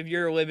 like, if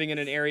you're living in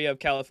an area of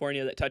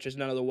California that touches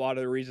none of the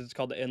water, the reason it's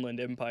called the Inland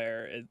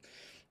Empire,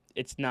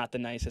 it's not the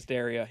nicest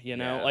area,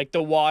 Yeah. Like,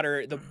 the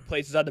water, the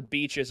places on the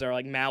beaches are,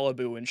 like,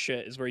 Malibu and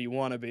shit is where you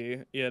want to be,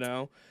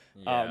 Yeah.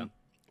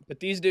 But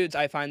these dudes,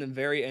 I find them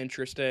very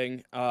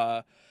interesting.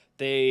 I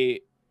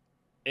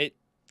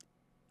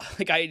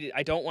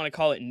don't want to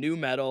call it new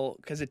metal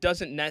because it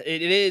doesn't.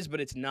 It is,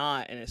 but it's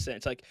not in a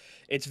sense. Like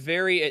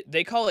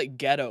they call it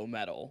ghetto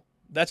metal.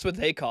 That's what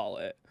they call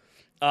it.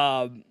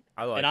 I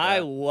like that. I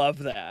love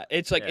that.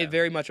 It's like Yeah. it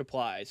very much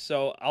applies.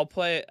 So I'll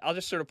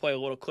just sort of play a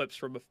little clips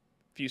from a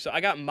few. So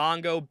I got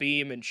Mongo,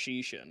 Beam, and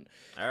Shishin.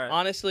 All right.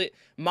 Honestly,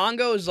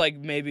 Mongo is like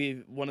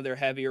maybe one of their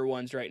heavier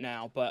ones right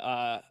now, but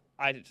I'll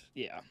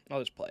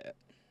just play it.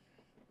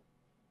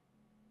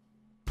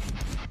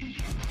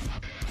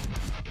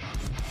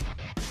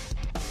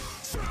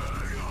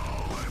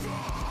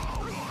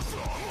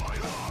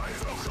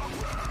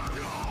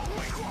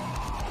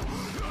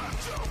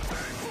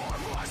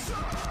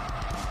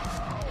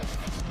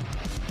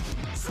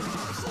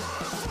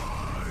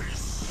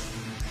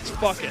 It's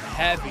fucking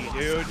heavy,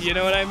 dude. You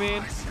know what I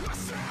mean?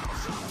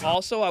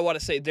 Also, I want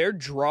to say their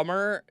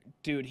drummer,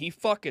 dude, he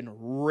fucking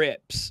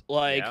rips.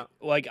 Like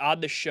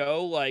on the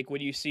show, like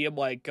when you see him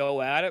like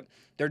go at it,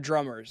 their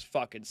drummer is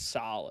fucking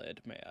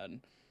solid,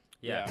 man.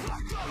 Yeah.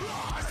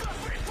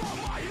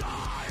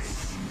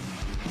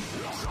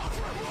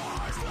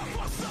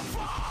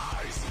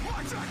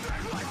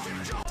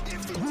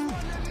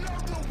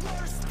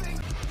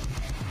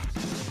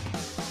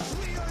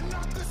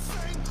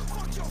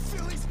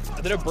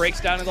 And then it breaks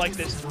down into like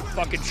this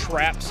fucking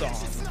trap song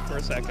for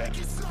a second.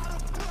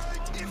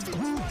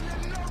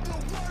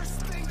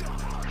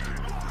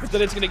 But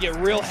then it's gonna get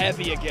real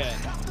heavy again.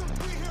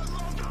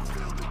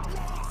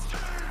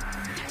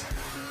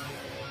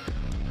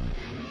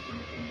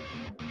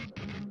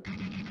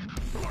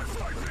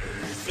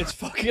 It's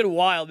fucking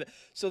wild.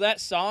 So that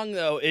song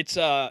though, it's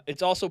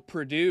also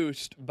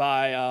produced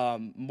by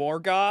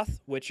Morgoth,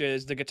 which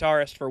is the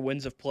guitarist for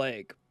Winds of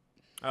Plague.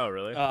 Oh,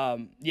 really?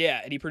 Yeah,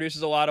 and he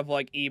produces a lot of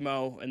like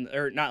emo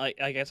or not like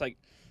I guess like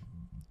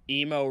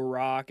emo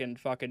rock and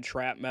fucking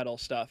trap metal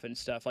stuff and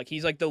stuff. Like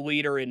he's like the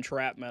leader in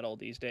trap metal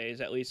these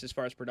days, at least as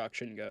far as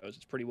production goes.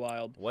 It's pretty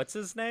wild. What's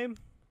his name?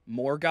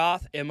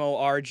 Morgoth,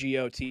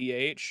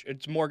 Morgoth.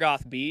 It's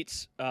Morgoth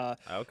Beats.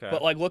 Okay.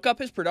 But like look up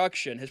his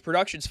production. His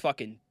production's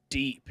fucking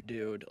deep,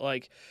 dude.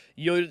 Like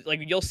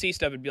you'll see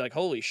stuff and be like,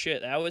 "Holy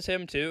shit, that was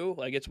him too?"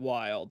 Like it's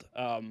wild.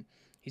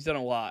 He's done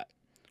a lot.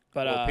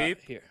 But Lil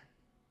Peep? here.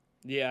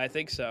 Yeah, I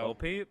think so. Lil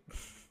Peep?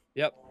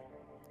 Yep.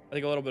 I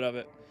think a little bit of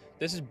it.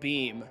 This is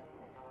Beam.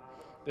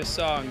 This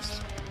song's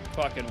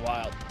fucking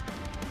wild.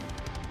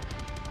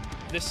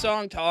 This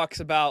song talks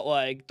about,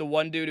 like, the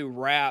one dude who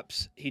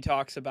raps, he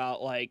talks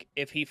about, like,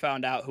 if he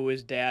found out who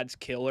his dad's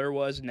killer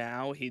was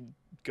now, he'd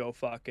go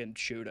fucking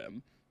shoot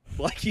him.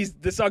 Like,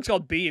 this song's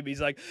called Beam. He's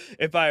like,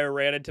 if I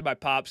ran into my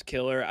pop's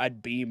killer,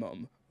 I'd beam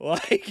him.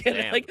 Like,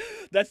 Damn. like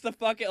that's the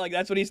fucking like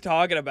that's what he's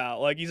talking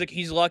about. Like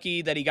he's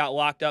lucky that he got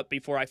locked up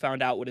before I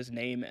found out what his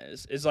name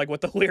is like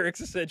what the lyrics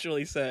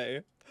essentially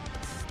say.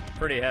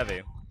 Pretty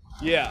heavy.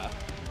 Yeah.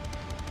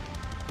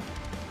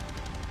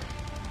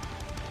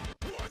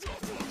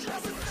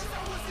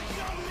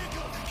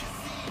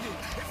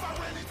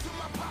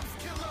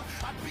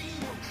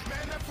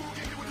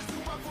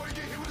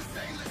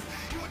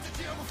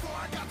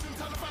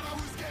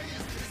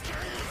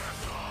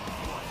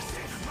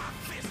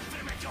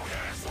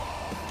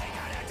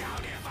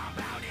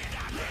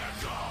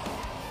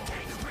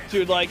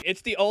 Dude, like,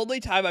 it's the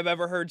only time I've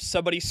ever heard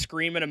somebody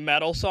scream in a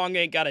metal song,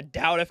 ain't got a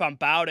doubt if I'm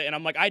about it. And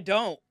I'm like, I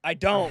don't.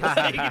 Like,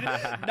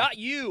 not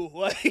you.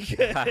 Like,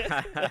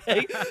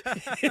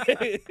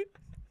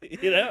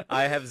 you know?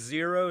 I have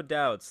zero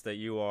doubts that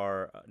you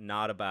are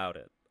not about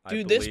it.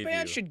 Dude, this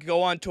band should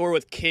go on tour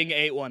with King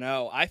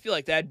 810. I feel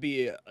like that'd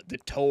be the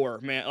tour,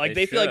 man. Like,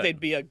 they feel like they'd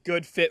be a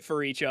good fit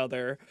for each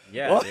other.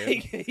 Yeah,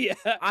 like, dude. Yeah.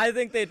 I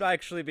think they'd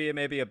actually be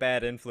maybe a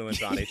bad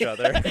influence on each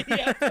other.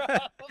 Yeah,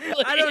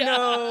 probably, I don't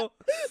know.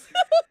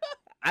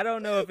 I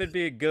don't know if it'd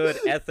be good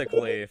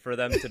ethically for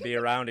them to be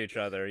around each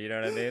other. You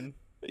know what I mean?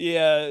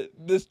 Yeah,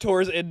 this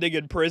tour's ending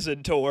in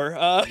prison tour.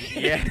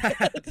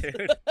 Yeah,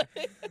 dude.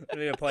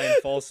 We're playing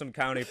Folsom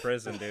County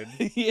Prison, dude.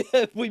 Yeah,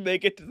 if we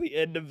make it to the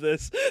end of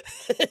this,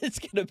 it's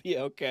gonna be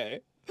okay.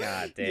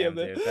 God damn,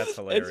 dude, that's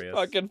hilarious. It's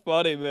fucking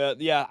funny, man.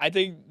 Yeah, I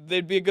think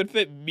they'd be a good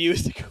fit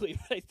musically,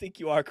 but I think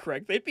you are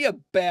correct. They'd be a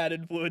bad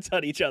influence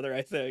on each other,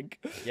 I think.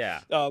 Yeah.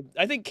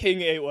 I think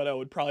King 810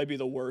 would probably be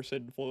the worst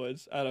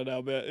influence. I don't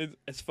know, man.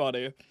 It's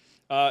funny.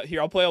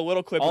 Here, I'll play a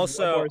little clip.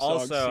 Also,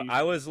 of song,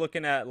 I was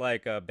looking at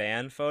like a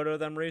band photo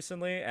of them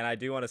recently, and I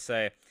do want to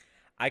say,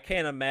 I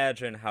can't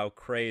imagine how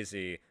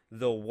crazy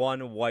the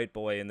one white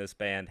boy in this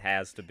band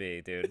has to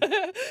be, dude.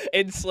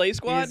 In Slay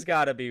Squad? He's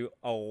got to be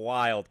a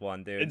wild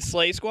one, dude. In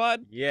Slay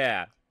Squad?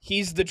 Yeah.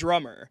 He's the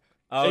drummer.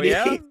 Oh, and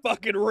yeah? He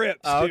fucking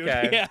rips, dude.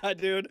 Okay. Yeah,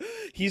 dude.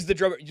 He's the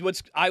drummer.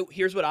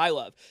 Here's what I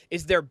love.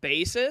 Is their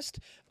bassist,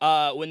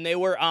 when they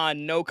were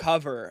on No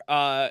Cover,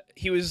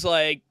 he was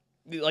like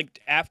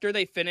after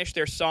they finished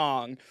their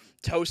song,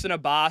 Tosin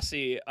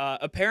Abasi,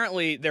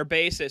 apparently their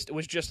bassist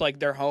was just like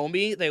their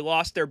homie. They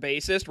lost their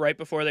bassist right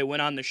before they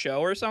went on the show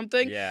or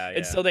something. Yeah,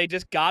 And so they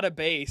just got a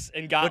bass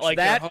and got Which like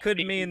that could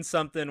mean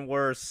something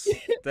worse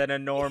than a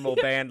normal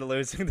band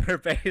losing their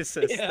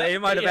bassist. Yeah, they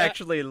might have yeah.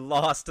 actually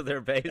lost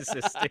their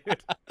bassist,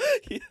 dude.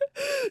 Yeah.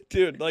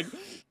 Dude, like,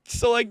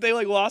 so like they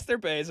like lost their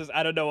bassist.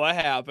 I don't know what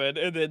happened,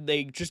 and then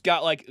they just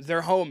got like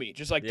their homie,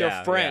 just like their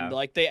Yeah, friend. yeah.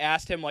 Like they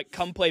asked him like,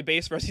 come play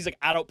bass for us. He's like,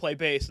 I don't play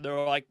bass. And they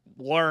were like,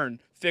 learn,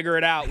 figure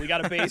it out. We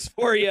got a bass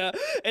for you.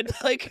 And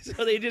like,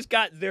 so they just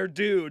got their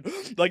dude,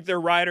 like their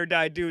ride or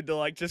die dude, to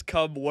like just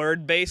come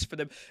learn bass for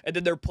them. And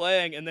then they're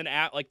playing, and then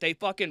like they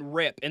fucking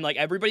rip, and like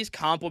everybody's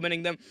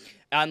complimenting them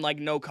on like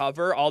No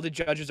Cover. All the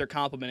judges are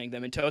complimenting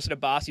them. And Tosin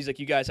Abasi's like,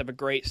 you guys have a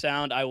great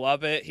sound. I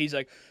love it. He's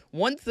like,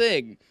 one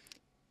thing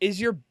is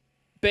your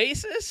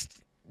bassist.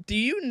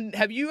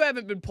 You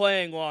haven't been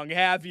playing long,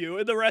 have you?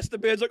 And the rest of the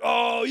band's like,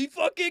 oh, he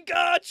fucking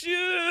got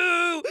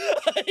you.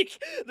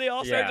 Like they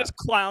all start just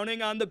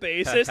clowning on the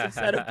bassist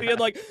instead of being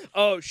like,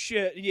 oh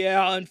shit,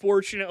 yeah,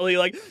 unfortunately,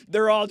 like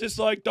they're all just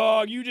like,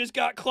 dog, you just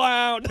got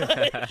clowned.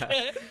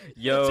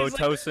 Yo, just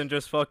Tosin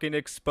just fucking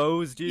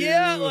exposed you.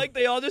 Yeah, like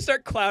they all just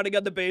start clowning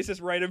on the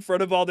bassist right in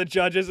front of all the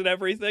judges and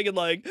everything, and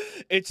like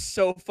it's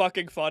so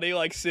fucking funny,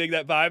 like seeing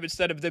that vibe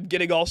instead of them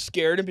getting all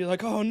scared and being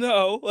like, oh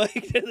no, like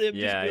them just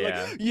be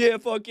like, yeah,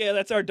 fuck yeah,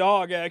 that's our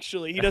dog.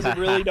 Actually, he doesn't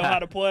really know how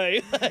to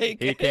play.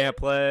 Like, he can't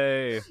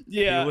play.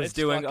 Yeah, he was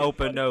doing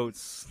open funny.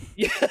 notes.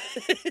 Yeah,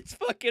 it's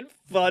fucking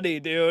funny,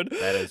 dude.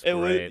 That is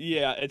great.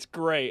 Yeah, it's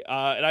great.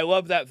 And I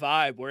love that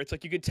vibe where it's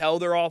like you could tell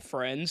they're all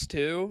friends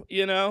too,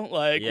 you know?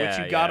 Like, which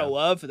you gotta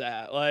love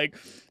that. Like,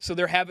 so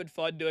they're having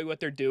fun doing what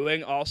they're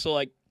doing. Also,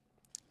 like,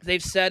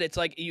 they've said it's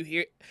like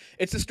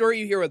it's the story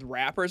you hear with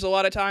rappers a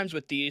lot of times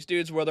with these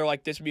dudes where they're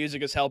like, this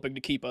music is helping to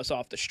keep us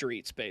off the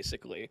streets,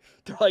 basically.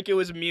 They're like, it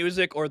was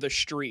music or the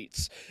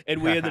streets,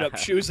 and we ended up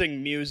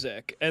choosing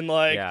music. And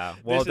like, yeah,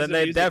 well then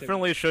they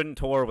definitely shouldn't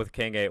tour with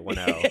King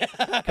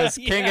 810 because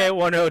King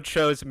 810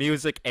 chose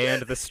music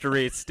and the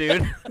streets,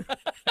 dude.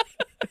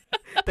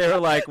 They were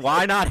like,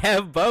 why not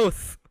have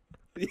both?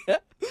 Yeah,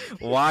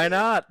 why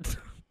not?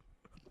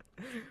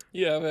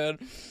 Yeah, man.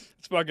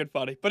 It's fucking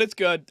funny, but it's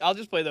good. I'll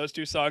just play those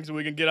two songs and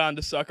we can get on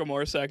to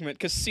Suckamore segment,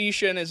 because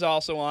Seishin is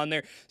also on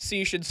there.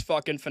 Seishin's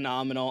fucking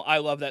phenomenal. I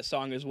love that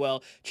song as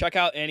well. Check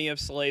out any of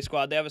Slay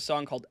Squad. They have a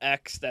song called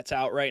X that's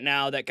out right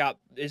now that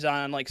is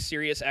on like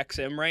Sirius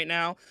XM right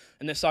now,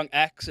 and this song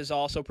X is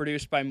also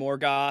produced by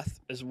Morgoth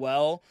as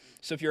well.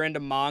 So if you're into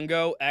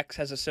Mongo, X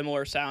has a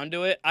similar sound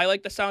to it. I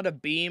like the sound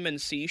of Beam and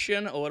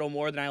Seishin a little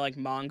more than I like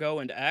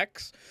Mongo and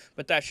X,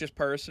 but that's just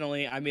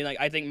personally. I mean, like,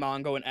 I think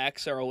Mongo and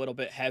X are a little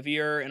bit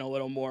heavier and a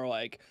little more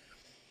like,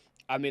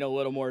 a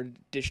little more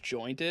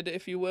disjointed,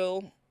 if you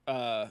will.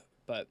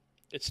 But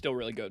it's still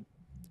really good.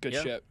 Good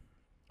shit.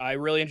 I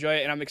really enjoy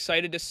it, and I'm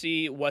excited to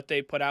see what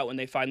they put out when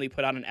they finally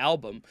put out an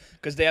album,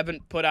 because they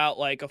haven't put out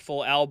like a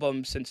full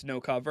album since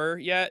No Cover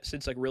yet,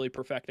 since like really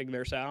perfecting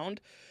their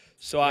sound.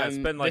 So Yeah, it's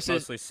been like this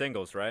is mostly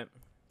singles, right?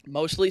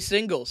 mostly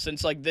singles,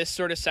 since like this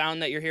sort of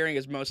sound that you're hearing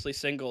is mostly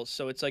singles.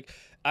 So it's like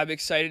I'm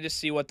excited to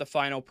see what the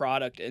final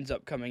product ends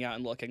up coming out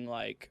and looking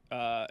like.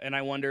 And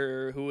I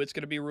wonder who it's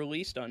going to be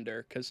released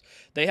under, because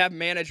they have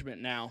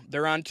management now.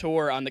 They're on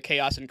tour on the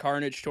Chaos and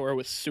Carnage tour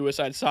with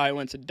Suicide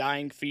Silence and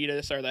Dying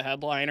Fetus are the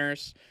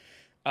headliners.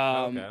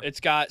 Okay. It's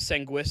got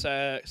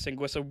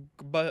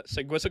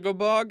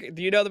Sanguisugabog.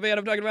 Do you know the band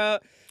I'm talking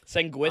about?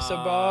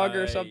 Sanguisugabog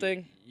or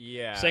something?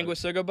 Yeah.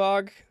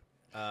 Sanguisugabog.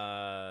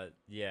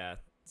 Yeah.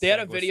 They had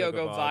a video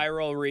go Sanguisugabog.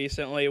 viral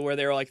recently where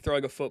they were like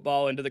throwing a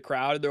football into the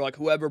crowd, and they're like,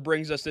 whoever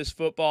brings us this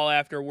football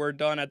after we're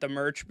done at the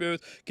merch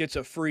booth gets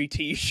a free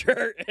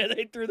t-shirt. And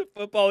they threw the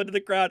football into the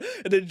crowd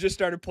and then just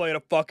started playing a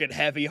fucking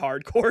heavy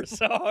hardcore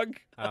song.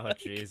 Oh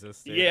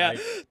Jesus, dude. Yeah.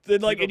 Then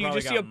like, and people you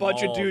just see probably a got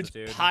bunch of mauled, dudes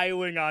dude.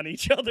 piling on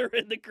each other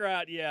in the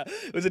crowd. Yeah.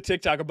 It was a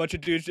TikTok, a bunch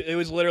of dudes. It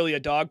was literally a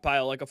dog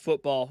pile, like a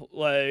football,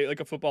 like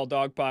a football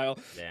dog pile.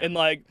 Damn. And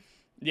like,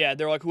 yeah,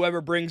 they're like,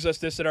 whoever brings us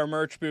this at our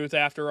merch booth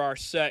after our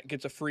set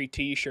gets a free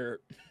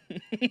t-shirt.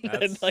 And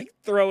That's like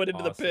throw it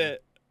into the awesome.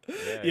 pit.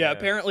 Yeah.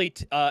 Apparently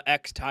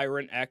X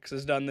Tyrant X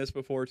has done this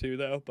before too,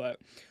 though. But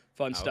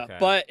fun stuff. Okay.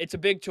 But it's a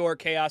big tour,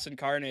 Chaos and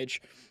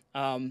Carnage.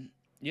 You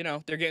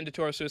know, they're getting to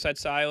tour Suicide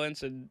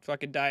Silence and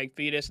fucking Dying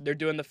Fetus. They're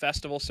doing the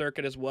festival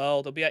circuit as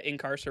well. They'll be at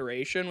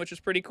Incarceration, which is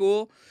pretty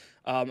cool.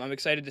 I'm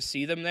excited to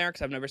see them there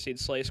because I've never seen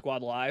Slay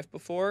Squad live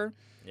before.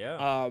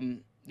 Yeah.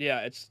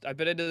 Yeah, I've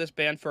been into this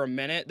band for a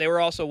minute. They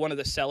were also one of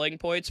the selling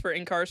points for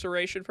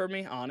Incarceration for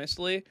me,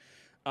 honestly.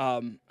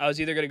 I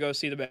was either going to go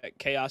see them at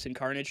Chaos and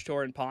Carnage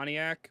tour in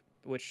Pontiac,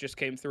 which just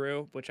came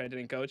through, which I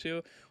didn't go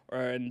to,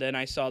 and then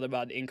I saw them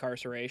about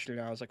Incarceration,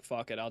 and I was like,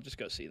 fuck it, I'll just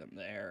go see them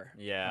there.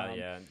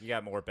 Yeah. You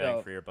got more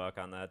bang for your buck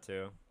on that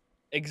too.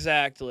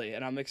 Exactly,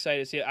 and I'm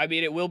excited to see it. I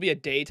mean, it will be a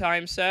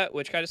daytime set,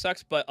 which kind of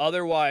sucks, but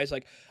otherwise,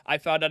 like, I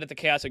found out at the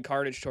Chaos and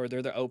Carnage tour,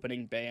 they're the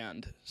opening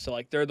band. So,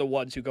 like, they're the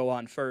ones who go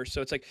on first.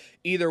 So it's like,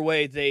 either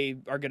way, they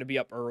are going to be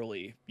up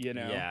early, you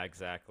know? Yeah,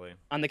 exactly.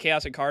 On the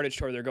Chaos and Carnage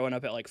tour, they're going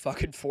up at, like,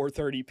 fucking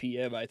 4:30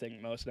 p.m., I think,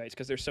 most nights,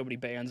 because there's so many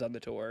bands on the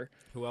tour.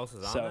 Who else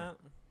is on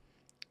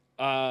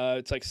that?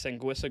 It's, like,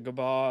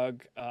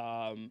 Sanguisugabog,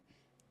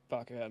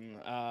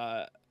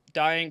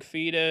 Dying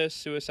Fetus,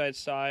 Suicide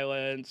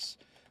Silence.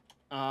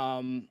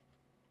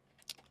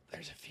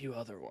 There's a few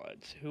other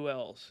ones. Who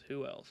else?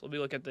 Let me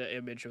look at the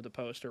image of the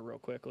poster real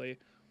quickly.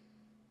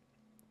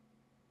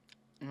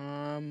 It's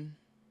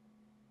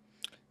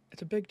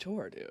a big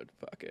tour, dude.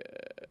 Fuck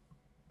it.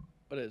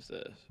 What is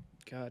this?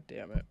 God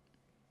damn it.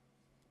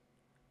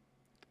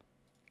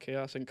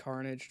 Chaos and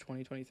Carnage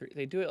 2023.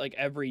 They do it like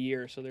every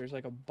year, so there's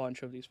like a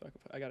bunch of these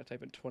fucking. I gotta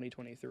type in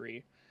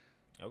 2023.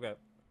 Okay.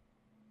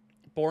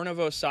 Born of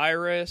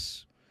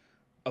Osiris,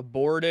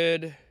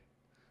 Aborted,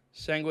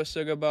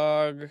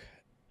 Sanguisugabog,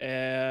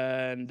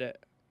 and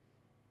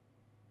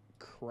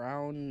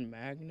Crown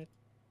Magnetar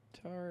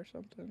or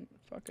something.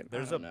 Fucking.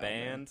 There's I a don't know,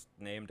 band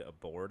named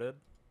Aborted.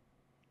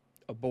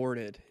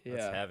 Aborted. Yeah.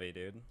 That's heavy,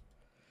 dude.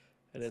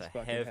 It is It's a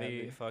fucking heavy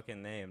heavy.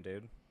 fucking name,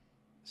 dude.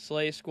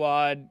 Slay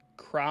Squad,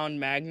 Crown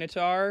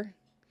Magnetar,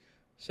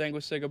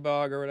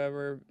 Sanguisugabog or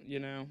whatever, you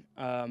know.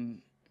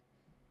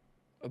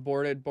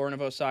 Aborted, Born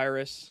of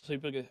Osiris,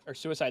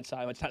 Suicide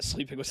Silence, not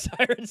Sleeping with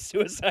Sirens,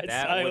 Suicide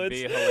That Silence, would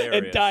be hilarious.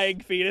 and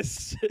Dying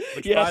Fetus.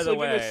 Which, Yeah, by the Sleeping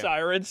with way-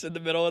 Sirens in the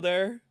middle of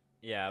there.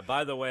 Yeah,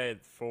 by the way,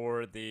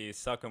 for the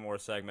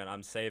Suckamore segment,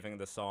 I'm saving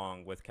the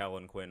song with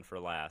Kellen Quinn for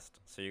last.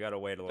 So you gotta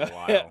wait a little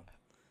while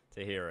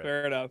to hear it.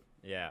 Fair enough.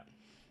 Yeah.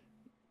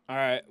 All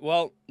right.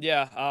 Well,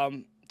 yeah.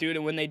 Dude,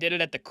 and when they did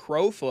it at the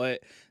Crowfoot,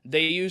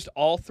 they used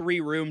all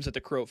three rooms at the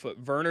Crowfoot: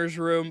 Werner's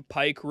room,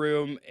 Pike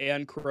room,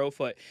 and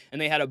Crowfoot.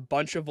 And they had a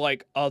bunch of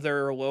like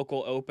other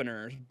local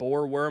openers: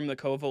 Boreworm, The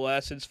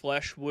Covalescence,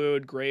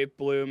 Fleshwood, Grave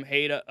Bloom,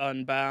 Hate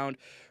Unbound,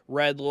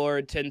 Red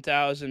Lord,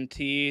 10,000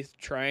 Teeth,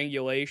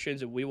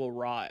 Triangulations, and We Will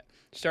Rot.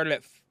 Started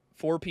at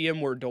 4 p.m.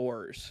 were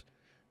doors.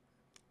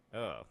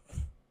 Oh.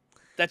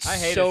 That's I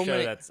hate so a show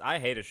many. I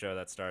hate a show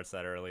that starts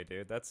that early,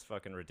 dude. That's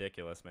fucking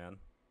ridiculous, man.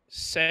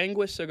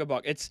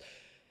 Sanguisugabog. It's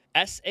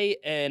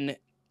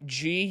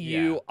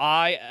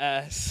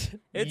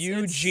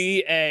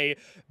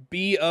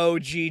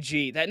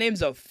SANGUISUGABOGG. That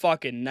name's a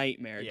fucking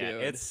nightmare, Yeah,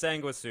 dude. it's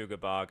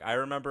Sanguisugabog. I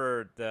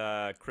remember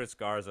the Chris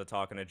Garza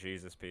talking to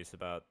Jesus piece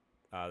about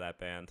that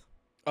band.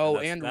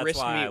 and that's Wrist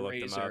why I Meat looked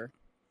them up. Razor.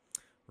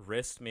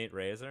 Wrist Meat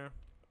Razor?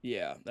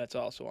 Yeah, that's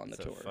also on the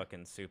That's a tour.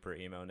 fucking super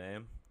emo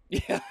name.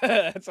 Yeah,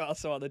 that's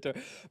also on the tour.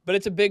 But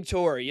it's a big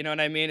tour, you know what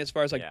I mean, as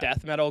far as like Yeah.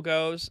 death metal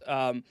goes.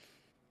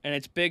 And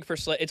it's big for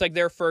Slay. It's like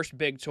their first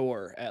big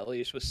tour, at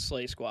least with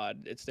Slay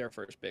Squad. It's their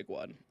first big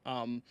one.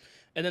 And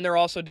then they're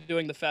also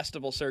doing the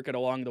festival circuit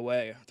along the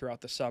way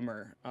throughout the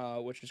summer,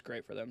 which is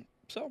great for them.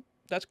 So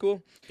that's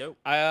cool. Dope.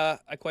 I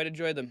quite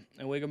enjoyed them,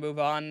 and we can move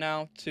on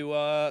now to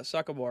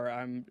Suckamore.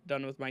 I'm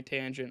done with my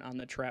tangent on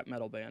the trap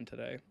metal band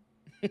today.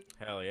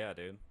 Hell yeah,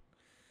 dude.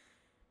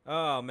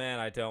 Oh man,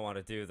 I don't want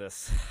to do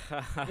this.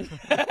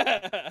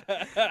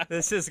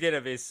 This is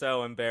gonna be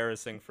so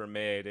embarrassing for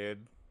me,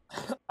 dude.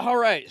 All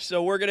right,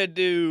 so we're gonna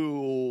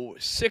do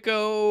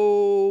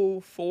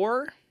Sicko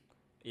 4.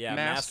 Yeah,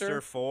 Master?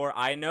 Master 4.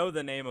 I know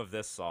the name of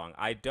this song.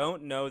 I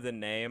don't know the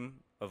name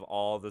of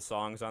all the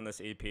songs on this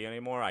EP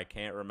anymore. I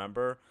can't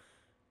remember.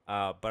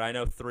 But I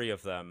know 3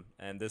 of them,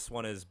 and this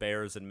one is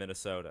Bears in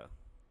Minnesota.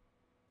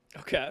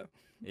 Okay,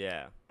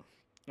 Yeah.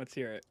 let's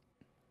hear it.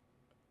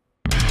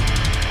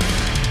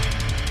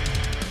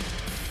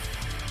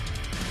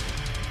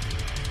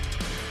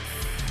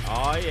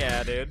 Oh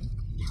yeah, dude.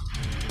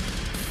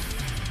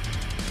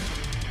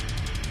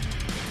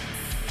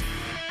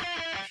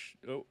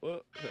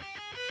 Oh,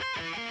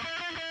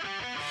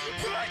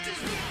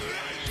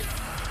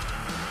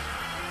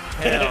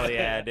 Hell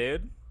yeah,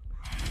 dude.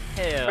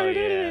 Hell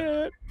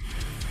yeah.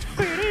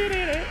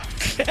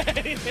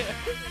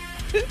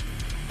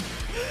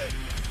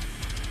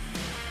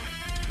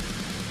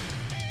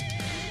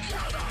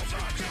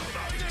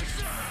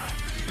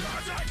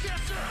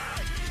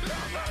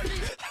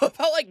 How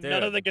about like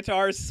none of Dude. the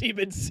guitars seem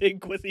in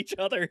sync with each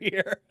other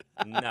here?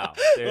 No,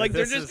 dude, Like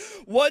they're this just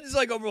is... one's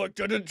like over like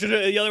the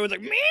other one's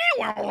like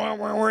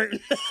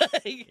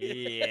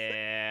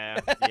Yeah,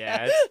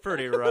 yeah, it's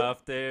pretty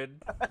rough,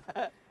 dude.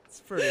 It's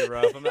pretty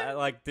rough.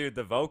 Like, dude,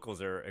 the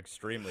vocals are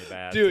extremely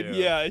bad, dude, too.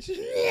 yeah, it's just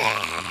Yeah.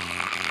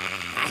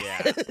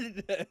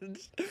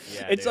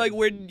 it's like dude.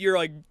 when you're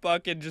like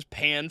fucking just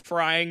pan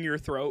frying your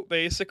throat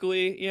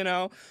basically, you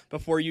know,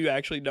 before you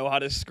actually know how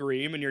to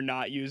scream and you're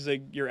not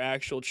using your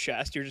actual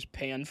chest, you're just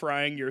pan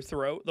frying your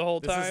throat the whole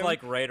This time. is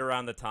like right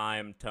around the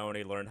time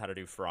Tony learned how to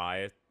do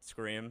fry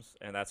screams,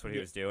 and that's what he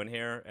was doing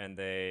here, and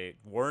they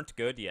weren't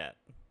good yet.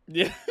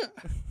 yeah.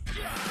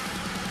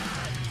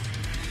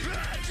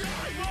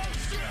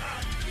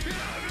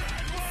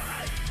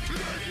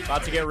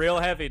 About to get real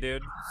heavy,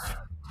 dude.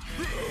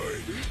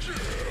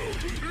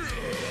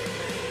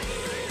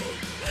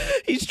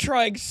 He's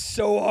trying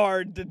so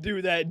hard to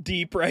do that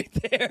deep right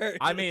there.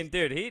 I mean,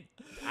 dude,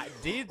 I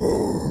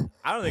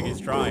don't think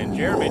he's trying.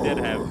 Jeremy did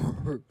have...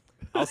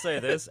 I'll say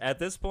this. At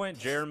this point,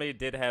 Jeremy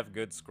did have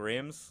good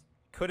screams.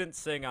 Couldn't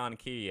sing on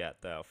key yet,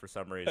 though, for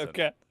some reason.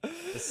 Okay.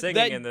 The singing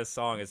That- in this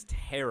song is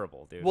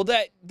terrible, dude. Well,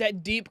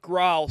 that deep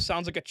growl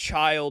sounds like a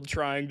child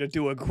trying to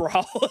do a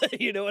growl.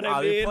 You know what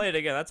I You mean? play it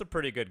again. That's a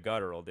pretty good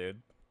guttural,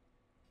 dude.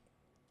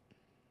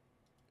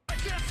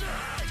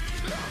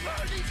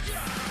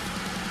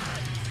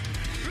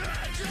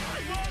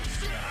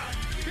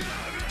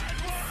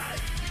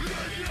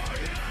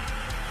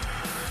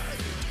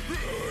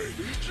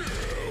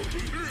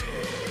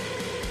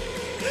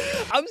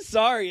 I'm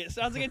sorry. It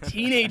sounds like a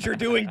teenager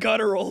doing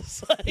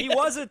gutturals. Like, He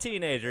was a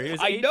teenager. He was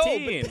I 18.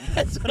 know, but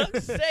that's what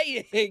I'm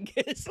saying.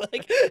 It's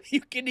like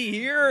you can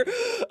hear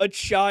a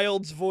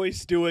child's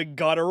voice doing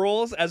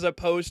gutturals as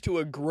opposed to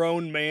a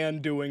grown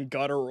man doing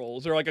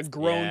gutturals, or like a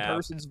grown Yeah.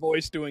 person's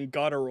voice doing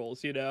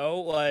gutturals. You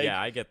know, like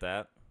Yeah, I get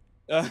that.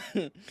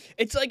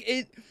 it's like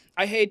it.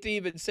 I hate to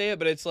even say it,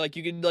 but it's like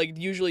you can like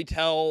usually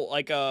tell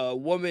like a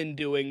woman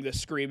doing the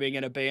screaming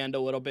in a band a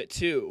little bit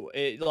too.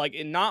 It like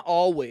and not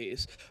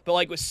always, but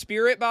like with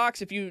Spirit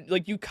Box, if you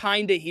like, you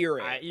kind of hear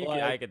it.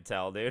 I could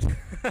tell, dude.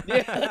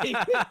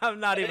 Yeah. I'm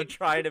not even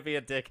trying to be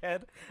a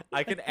dickhead.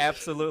 I can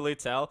absolutely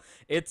tell.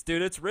 It's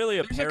really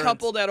There's apparent. a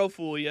couple that'll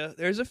fool you.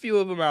 There's a few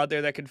of them out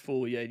there that can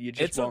fool you. You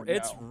just won't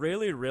It's know.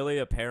 really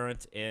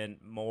apparent in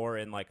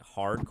like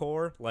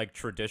hardcore, like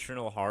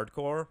traditional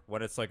hardcore,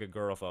 when it's like a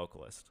girl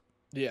vocalist.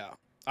 Yeah.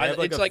 They have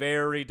like it's a like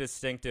very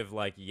distinctive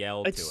like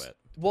yell to it.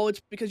 well,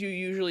 it's because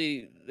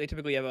they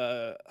typically have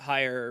a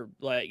higher,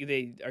 like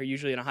they are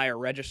usually in a higher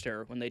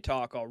register when they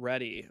talk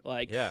already.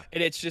 Like Yeah.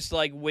 and it's just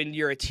like when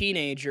you're a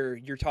teenager,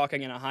 you're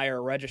talking in a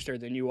higher register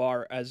than you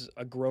are as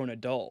a grown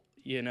adult.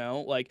 You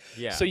know, like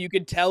Yeah. so you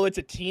could tell it's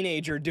a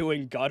teenager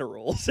doing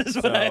gutturals. Is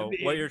what I So mean.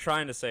 what you're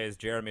trying to say is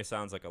Jeremy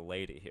sounds like a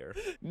lady here.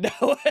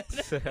 No,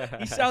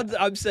 he sounds.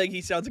 I'm saying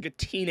he sounds like a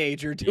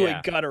teenager doing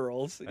Yeah.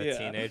 gutturals. A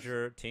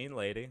Yeah. teen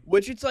lady.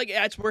 Which it's like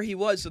that's where he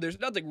was, so there's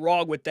nothing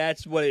wrong with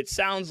that's what it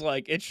sounds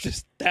like. It's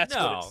just that's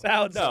what it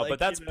sounds like. No, but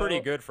that's you pretty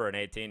know? good for an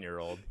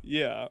 18-year-old.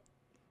 Yeah.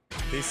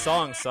 These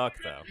songs suck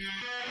though.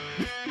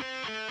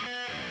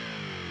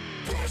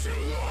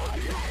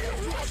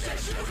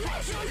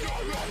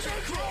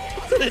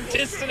 The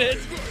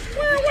dissonance.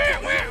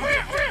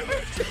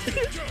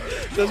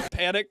 Those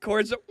panic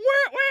chords.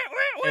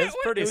 It's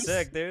pretty It was-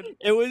 sick, dude.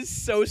 It was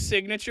so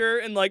signature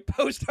and like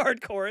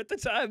post-hardcore at the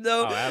time,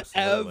 though. Oh,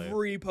 absolutely.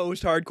 Every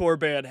post-hardcore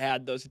band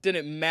had those. It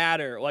didn't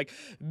matter. Like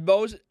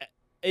most,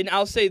 and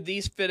I'll say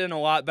these fit in a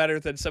lot better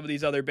than some of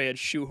these other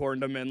bands shoehorned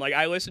them in. Like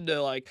I listened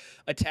to like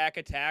Attack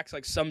Attacks,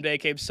 like Someday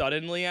Came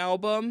Suddenly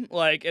album,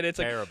 like, and it's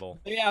like Terrible.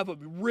 they have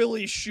them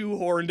really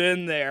shoehorned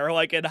in there.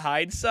 Like in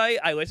hindsight,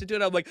 I listened to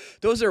it, I'm like,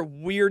 those are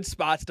weird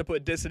spots to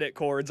put dissonant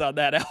chords on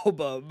that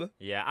album.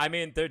 Yeah, I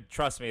mean,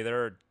 trust me,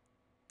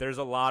 there's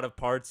a lot of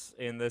parts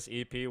in this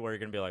EP where you're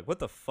gonna be like, "What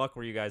the fuck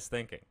were you guys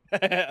thinking?"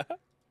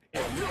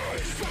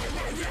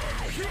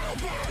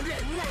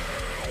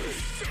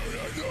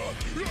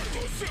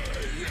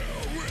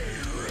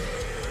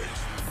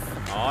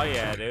 Oh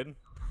yeah, dude.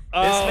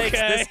 Oh,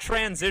 This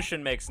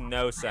transition makes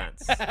no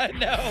sense.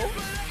 No.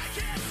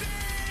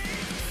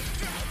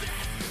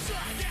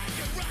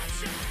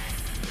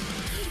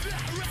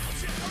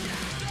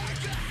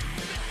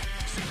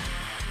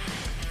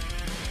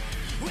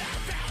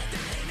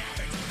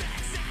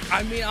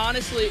 I mean,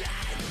 honestly,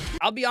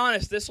 I'll be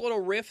honest, this little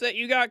riff that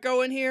you got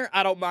going here,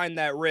 I don't mind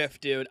that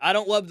riff, dude. I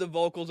don't love the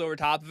vocals over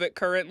top of it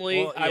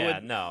currently. Well, yeah,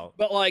 no.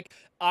 But like,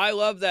 I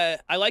love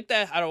that. I like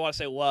that. I don't want to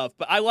say love,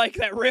 but I like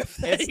that riff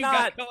that It's you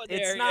not. got going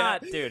It's there.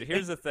 not, dude.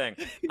 Here's the thing.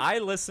 I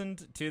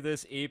listened to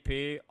this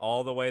EP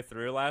all the way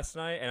through last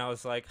night, and I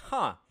was like,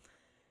 huh.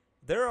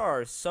 There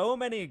are so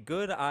many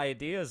good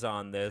ideas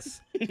on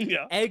this,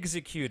 Yeah.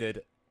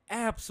 executed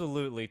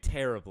absolutely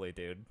terribly,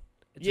 dude.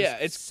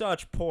 It's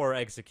such poor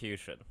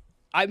execution.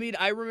 I mean,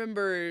 I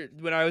remember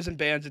when I was in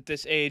bands at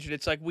this age, and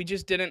it's like we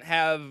just didn't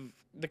have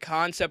the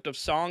concept of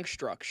song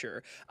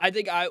structure. I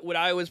think when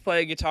I was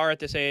playing guitar at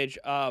this age,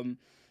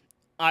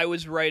 I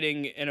was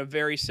writing in a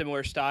very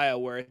similar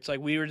style where it's like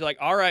we were like,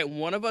 all right,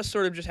 one of us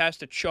sort of just has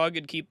to chug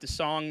and keep the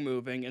song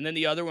moving, and then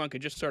the other one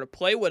could just sort of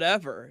play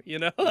whatever, you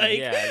know? Like,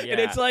 Yeah. And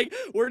it's like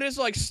we're just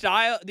like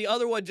the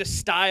other one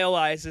just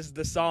stylizes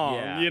the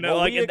song, you know?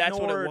 Well, and that's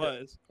what it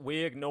was.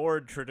 We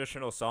ignored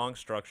traditional song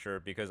structure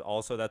because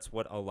also that's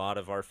what a lot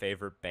of our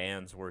favorite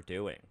bands were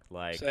doing.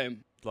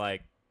 Same.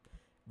 Like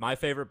my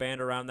favorite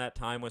band around that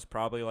time was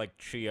probably like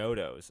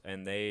Chiodos,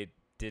 and they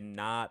did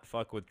not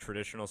fuck with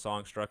traditional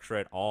song structure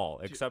at all,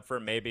 except for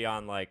maybe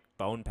on like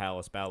Bone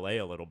Palace Ballet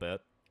a little bit.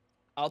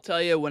 I'll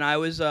tell you, when I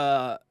was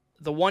the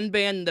one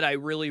band that I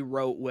really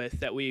wrote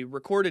with that we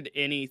recorded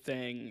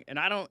anything, and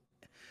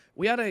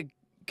we had a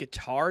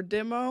guitar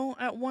demo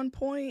at one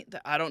point.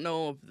 I don't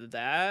know if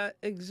that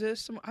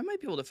exists. I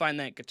might be able to find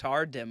that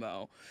guitar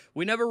demo.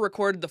 We never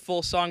recorded the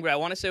full song, but I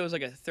want to say it was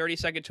like a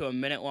 30-second to a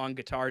minute-long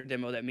guitar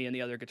demo that me and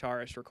the other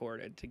guitarist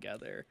recorded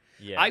together.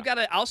 Yeah.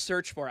 I'll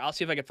search for it. I'll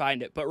see if I can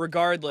find it. But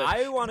regardless,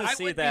 I want to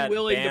see that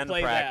band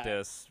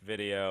practice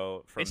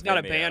video from It's not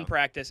Vimeo. a band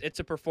practice. It's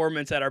a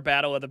performance at our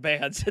Battle of the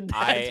Bands.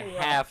 I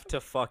have to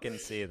fucking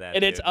see that.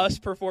 And dude. it's us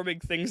performing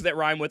Things That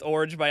Rhyme with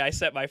Orange by I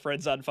Set My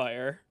Friends on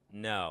Fire.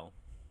 No.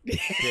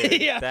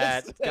 Dude,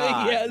 Yes.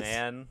 God, Yes.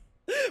 man.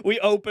 We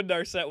opened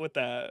our set with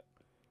that.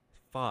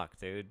 Fuck,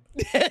 dude.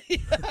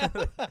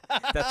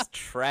 That's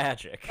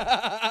tragic.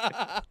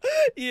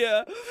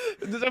 Yeah.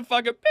 There's a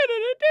fucking...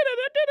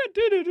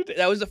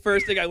 That was the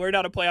first thing I learned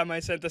how to play on my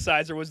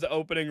synthesizer, was the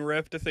opening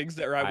riff to Things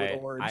That Rhyme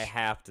with Orange. I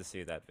have to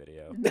see that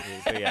video.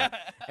 But yeah.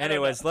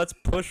 Anyways, let's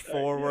push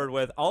forward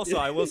with... Also,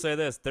 I will say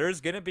this. There's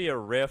going to be a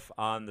riff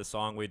on the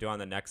song we do on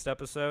the next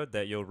episode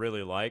that you'll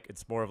really like.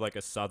 It's more of like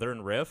a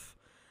southern riff.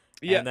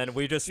 Yeah. And then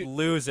we just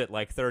lose it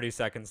like 30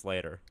 seconds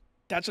later.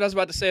 That's what I was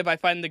about to say. If I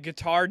find the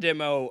guitar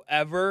demo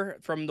ever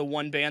from the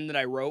one band that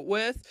I wrote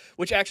with,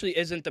 which actually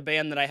isn't the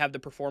band that I have the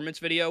performance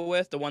video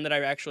with, the one that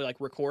I actually like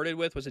recorded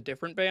with was a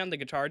different band, the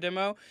guitar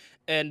demo.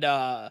 And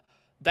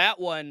that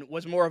one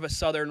was more of a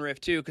southern riff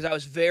too, because I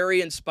was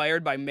very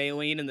inspired by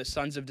Maylene and the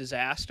Sons of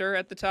Disaster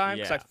at the time,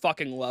 because I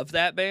fucking love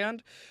that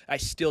band. I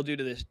still do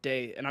to this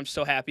day, and I'm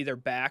so happy they're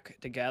back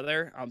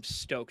together. I'm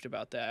stoked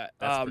about that.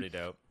 That's pretty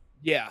dope.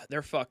 Yeah,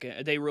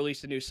 they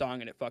released a new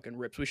song and it fucking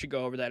rips. We should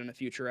go over that in a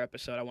future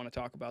episode. I want to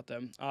talk about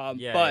them.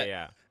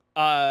 Yeah.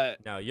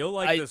 No, you'll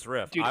like this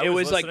riff. Dude, I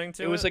was listening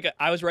to it.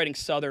 I was writing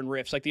southern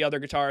riffs. Like the other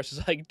guitarist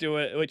is like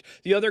doing. Like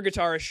the other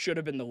guitarist should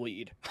have been the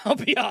lead. I'll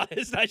be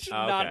honest.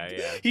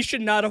 He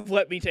should not have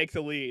let me take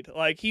the lead.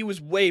 Like he was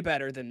way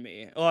better than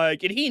me.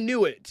 Like, and he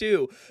knew it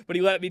too, but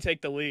he let me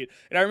take the lead.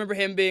 And I remember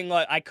him being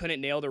like, I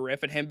couldn't nail the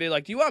riff, and him being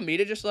like, "Do you want me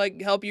to just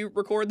like help you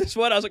record this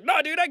one?" I was like,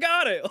 "No, dude, I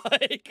got it."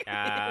 Like,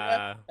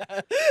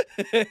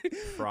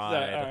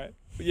 pride. All right.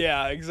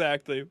 Yeah,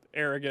 exactly.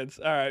 Arrogance.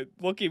 All right,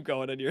 we'll keep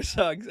going in your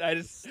songs.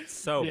 It's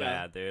so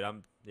bad, dude.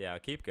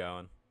 Keep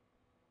going.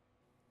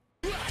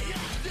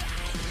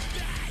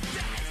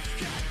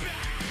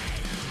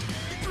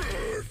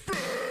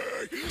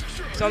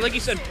 Sounds like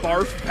you said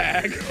barf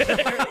bag.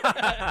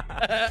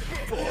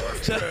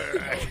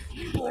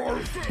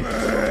 Barf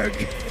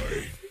bag.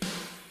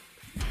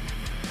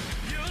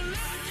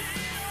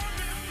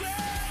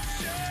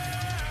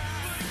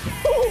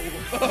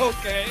 Oh,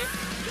 okay.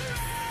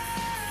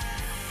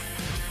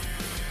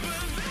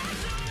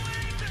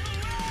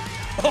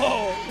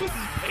 Oh, this is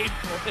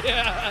painful.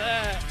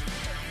 Yeah.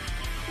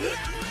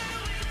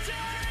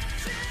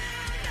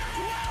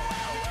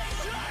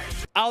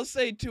 I'll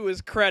say to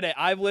his credit,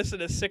 I've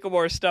listened to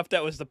Sycamore's stuff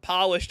that was the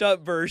polished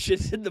up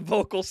versions, and the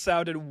vocals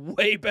sounded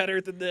way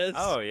better than this.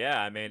 Oh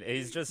yeah, I mean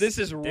this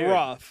is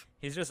rough.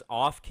 He's just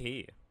off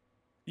key.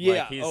 Yeah,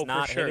 like, he's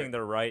not hitting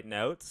the right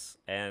notes,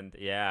 and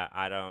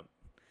I don't.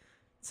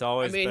 It's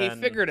always. He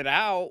figured it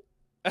out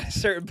at a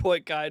certain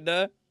point,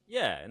 kinda.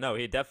 Yeah, no,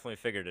 he definitely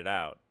figured it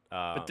out.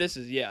 But this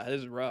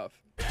is rough.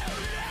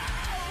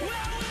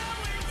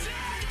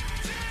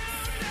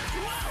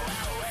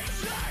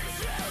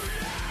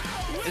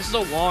 This is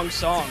a long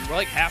song. We're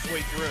like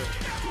halfway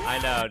through. I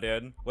know,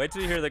 dude. Wait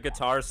till you hear the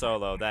guitar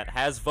solo that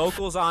has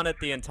vocals on it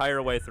the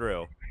entire way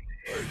through.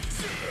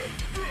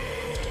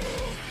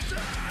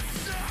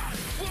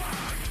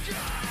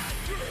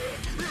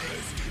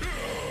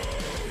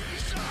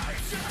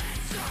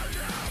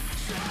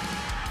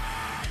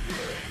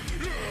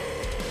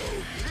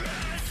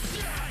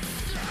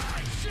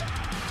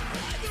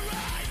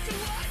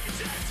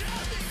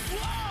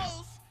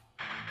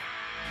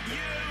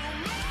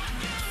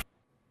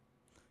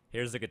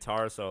 Here's the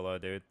guitar solo,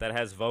 dude. That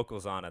has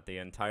vocals on it the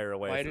entire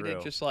way Why through. did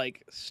it just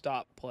like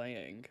stop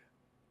playing?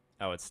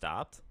 Oh, it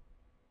stopped?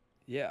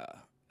 Yeah,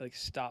 like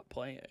stop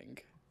playing.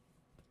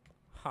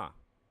 Huh.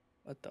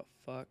 What the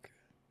fuck?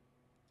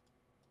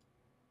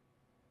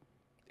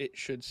 It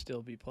should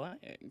still be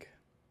playing.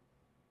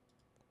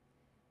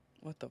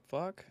 What the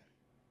fuck?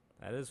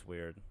 That is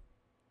weird.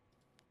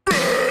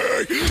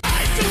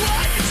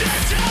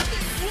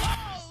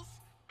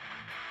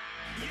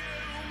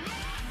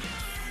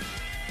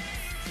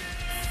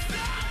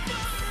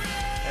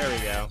 There we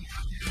go.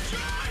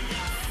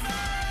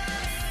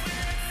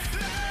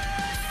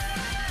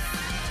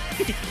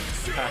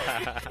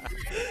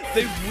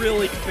 They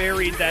really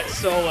buried that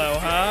solo,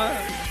 huh?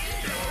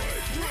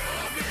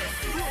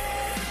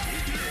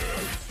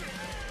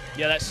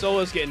 Yeah, that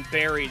solo's getting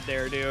buried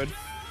there, dude.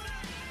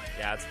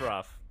 Yeah, it's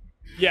rough.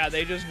 Yeah,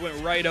 they just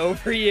went right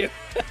over you.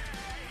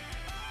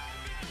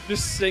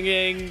 Just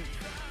singing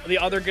the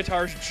other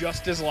guitars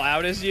just as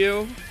loud as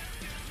you.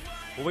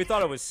 Well, we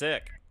thought it was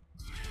sick.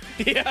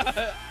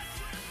 Yeah.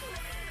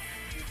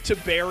 To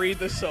bury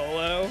the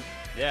solo.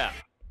 Yeah.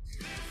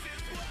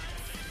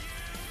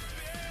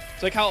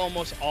 It's like how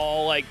almost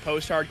all like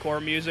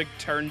post-hardcore music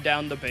turned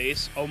down the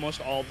bass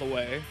almost all the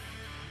way.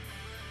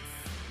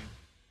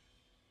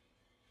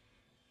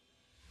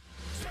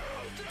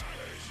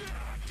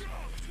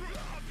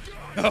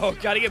 Oh,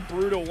 gotta get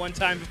brutal one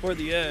time before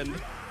the end.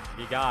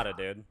 You gotta,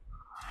 dude.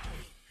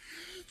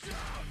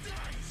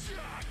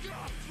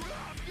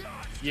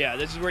 Yeah,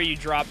 this is where you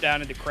drop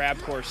down into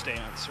crabcore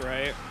stance,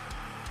 right?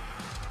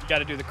 You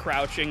gotta do the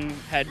crouching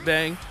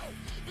headbang.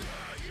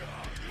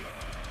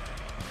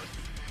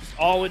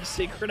 All would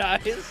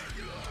synchronize.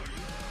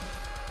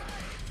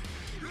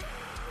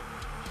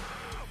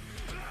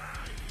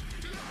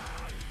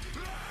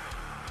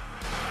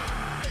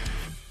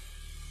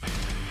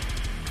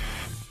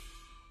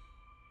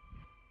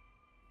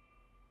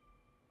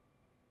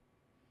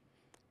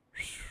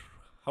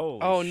 Holy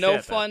Oh, shit.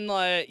 no fun,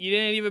 like, you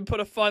didn't even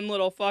put a fun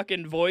little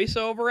fucking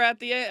voiceover at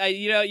the end?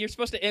 You know, you're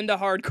supposed to end a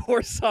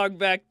hardcore song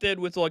back then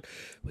with, like,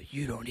 but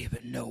you don't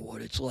even know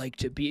what it's like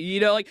to be,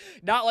 you know, like,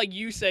 not like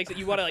you say that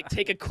you want to, like,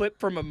 take a clip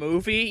from a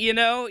movie, you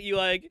know? You,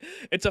 like,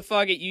 it's a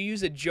fucking, you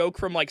use a joke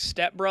from, like,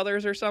 Step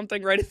Brothers or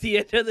something right at the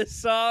end of the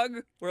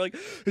song. We're like,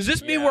 does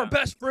this mean we're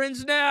best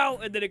friends now?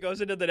 And then it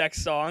goes into the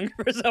next song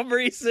for some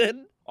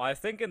reason. Well, I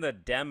think in the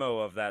demo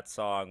of that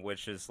song,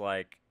 which is,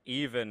 like,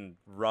 even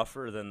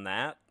rougher than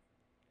that,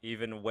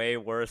 even way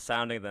worse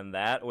sounding than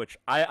that, which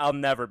I'll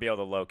never be able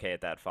to locate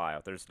that file.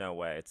 There's no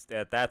way.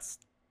 That's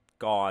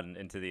gone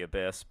into the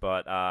abyss.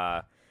 But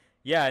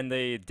yeah, in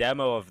the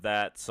demo of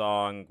that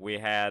song, we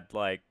had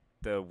like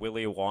the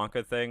Willy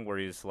Wonka thing where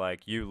he's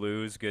like, "You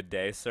lose, good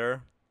day,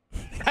 sir."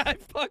 I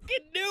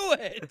fucking knew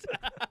it.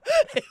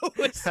 It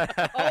was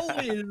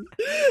always.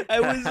 I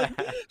was like,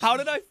 how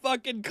did I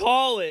fucking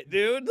call it,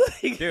 dude?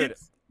 Like, Dude,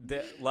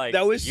 like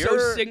that was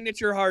so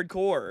signature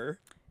hardcore.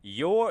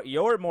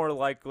 You're more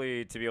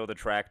likely to be able to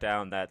track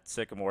down that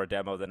Sycamore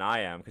demo than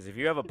I am, because if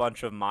you have a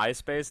bunch of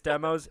MySpace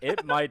demos,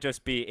 it might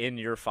just be in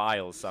your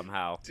files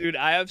somehow. Dude,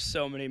 I have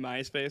so many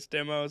MySpace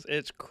demos.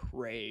 It's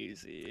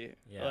crazy.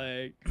 Yeah.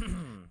 Like,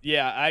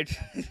 yeah,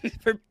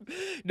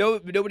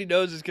 nobody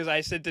knows this because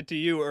I sent it to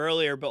you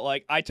earlier, but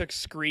like I took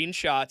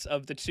screenshots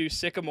of the 2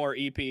 Sycamore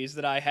EPs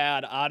that I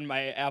had on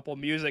my Apple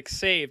Music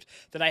saved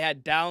that I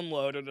had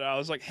downloaded, and I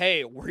was like,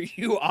 hey, were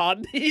you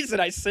on these?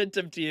 And I sent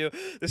them to you,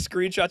 the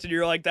screenshots, and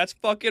you're like, that's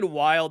fucking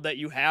wild that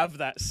you have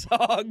that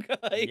song.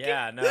 Like,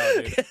 yeah, no,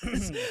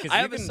 dude. I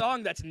have a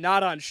song that's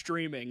not on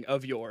streaming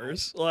of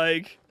yours.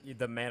 Like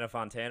the Manna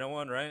Fontana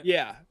one, right?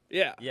 Yeah.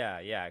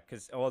 Yeah,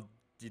 because, well,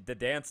 the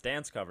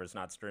Dance cover is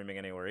not streaming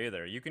anywhere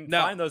either. You can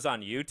No. find those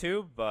on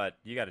YouTube, but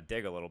you got to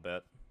dig a little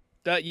bit.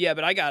 Yeah,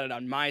 but I got it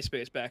on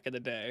MySpace back in the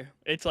day.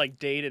 It's like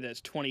dated as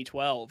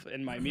 2012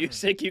 in my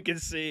music. You can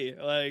see,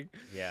 like,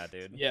 yeah,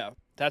 dude. Yeah,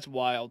 that's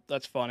wild.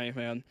 That's funny,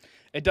 man.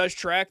 It does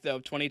track though.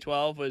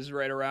 2012 was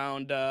right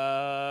around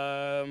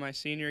my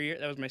senior year.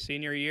 That was my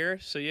senior year.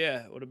 So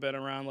yeah, it would have been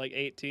around like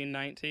 18,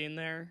 19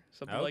 there,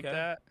 something like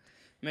that.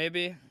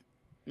 Maybe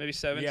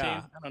 17.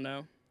 Yeah. I don't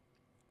know.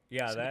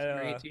 Yeah, 17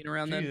 or 18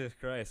 around then. Jesus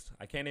Christ,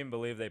 I can't even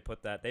believe they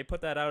put that. They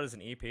put that out as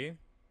an EP.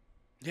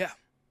 Yeah.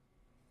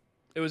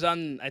 It was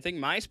on, I think,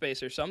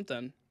 MySpace or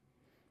something.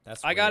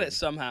 That's I got weird. it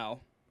somehow.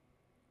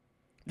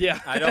 Yeah.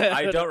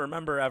 I don't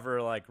remember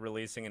ever like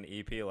releasing an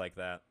EP like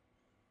that.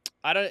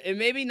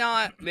 Maybe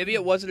not. Maybe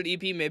it wasn't an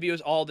EP. Maybe it was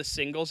all the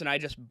singles, and I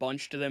just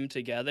bunched them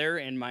together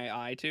in my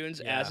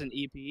iTunes as an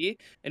EP,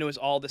 and it was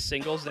all the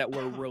singles that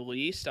were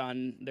released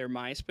on their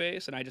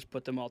MySpace, and I just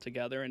put them all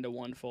together into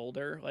one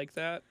folder like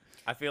that.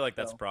 I feel like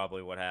that's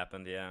probably what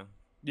happened. Yeah.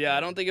 Yeah, I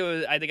don't think it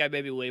was. I think I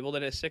maybe labeled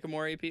it as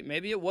Sycamore EP.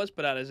 Maybe it was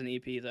put out as an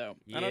EP though.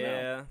 I don't know.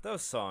 Yeah,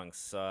 those songs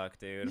suck,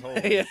 dude.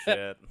 Holy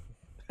shit.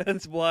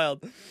 That's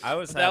wild. I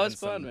was that having was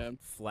fun, some man.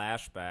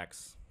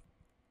 flashbacks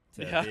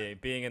to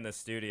being in the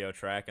studio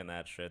tracking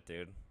that shit,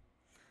 dude.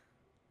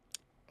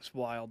 It's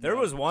wild. There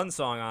man. was one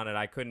song on it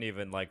I couldn't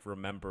even like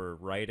remember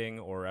writing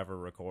or ever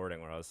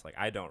recording, where I was like,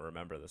 I don't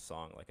remember this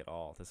song like at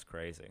all. This is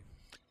crazy.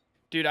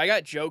 Dude, I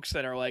got jokes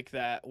that are like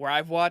that, where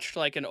I've watched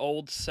like an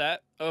old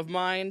set of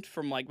mine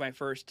from like my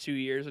first 2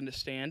 years into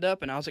stand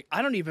up, and I was like,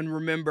 I don't even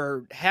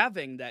remember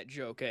having that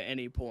joke at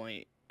any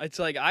point. It's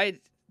like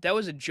that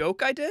was a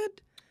joke I did.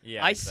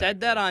 Yeah, I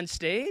said that exactly. on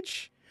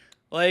stage.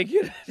 Like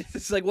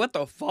it's like what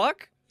the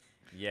fuck?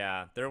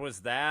 Yeah, there was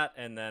that,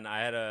 and then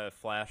I had a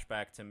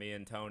flashback to me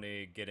and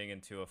Tony getting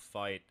into a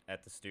fight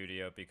at the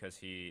studio because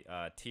he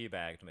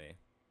teabagged me.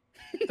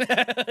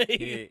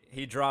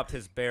 He dropped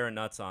his bare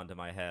nuts onto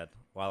my head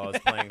while I was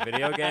playing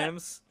video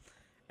games,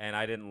 and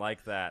I didn't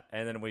like that.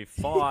 And then we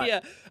fought. Yeah,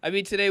 I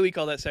mean today we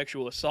call that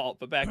sexual assault,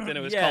 but back then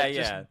it was Yeah, called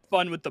just yeah.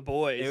 fun with the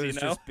boys. It was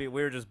you know? we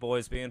were just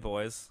boys being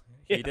boys.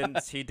 Yeah.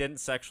 He didn't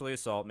sexually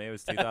assault me. It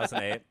was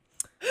 2008.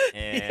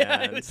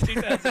 Yeah, it was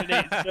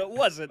 2008, so it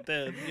wasn't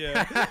then.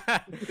 Yeah.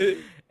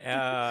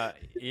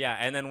 Yeah,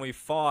 and then we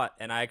fought,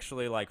 and I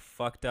actually like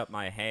fucked up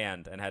my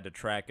hand and had to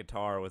track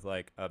guitar with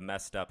like a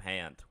messed up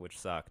hand, which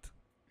sucked.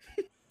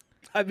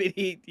 I mean,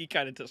 he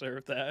kind of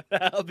deserved that.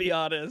 I'll be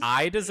honest.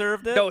 I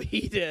deserved it. No,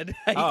 he did.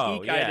 Oh,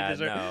 he yeah,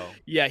 deserved. no.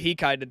 Yeah, he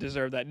kind of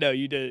deserved that. No,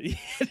 you did.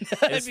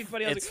 That'd be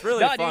funny. I was It's like,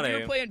 really nah, funny. dude,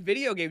 you were playing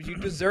video games. You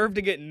deserve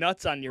to get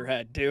nuts on your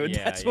head, dude.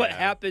 Yeah, That's what yeah.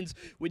 happens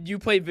when you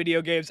play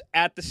video games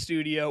at the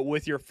studio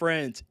with your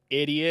friends,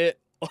 idiot.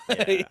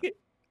 Yeah.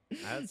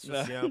 That's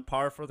just No.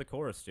 par for the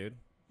course, dude.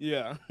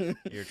 Yeah.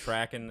 You're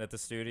tracking at the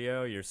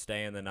studio. You're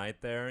staying the night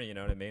there. You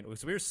know what I mean?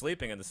 Because we were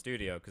sleeping in the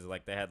studio because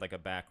like they had like a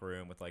back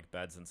room with like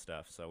beds and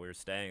stuff. So we were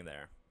staying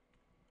there.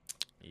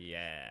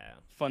 Yeah.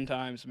 Fun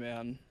times,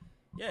 man.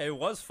 Yeah, it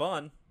was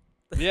fun.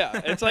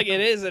 Yeah, it's like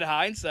it is in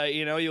hindsight.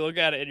 You know, you look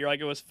at it and you're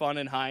like, it was fun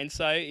in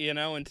hindsight. You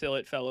know, until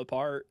it fell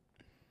apart.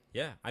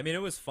 Yeah, I mean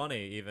it was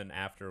funny even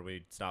after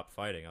we stopped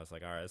fighting. I was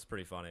like, all right, it's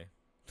pretty funny.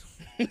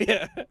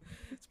 Yeah.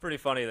 It's pretty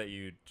funny that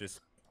you just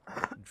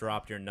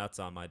dropped your nuts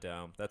on my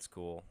dome. That's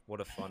cool. What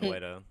a fun way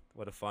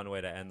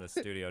to end the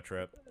studio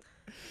trip.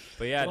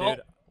 But yeah, Well,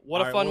 dude. what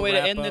a Alright, fun we'll way to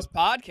wrap end this up.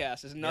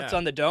 podcast is nuts Yeah.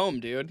 on the dome,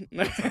 dude.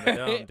 Nuts on the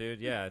dome,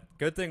 dude. Yeah.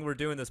 Good thing we're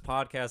doing this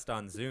podcast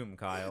on Zoom,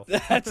 Kyle.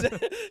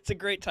 It's a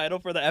great title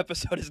for the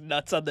episode is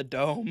Nuts on the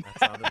Dome.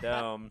 Nuts on the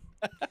dome.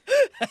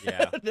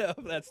 Yeah. No,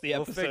 that's the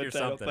We'll episode figure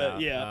title, something but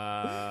out.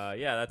 yeah.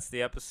 Yeah, that's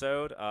the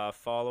episode.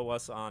 Follow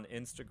us on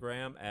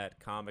Instagram at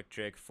Comic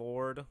Jake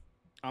Ford.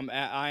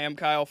 I am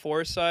Kyle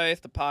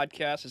Forsyth. The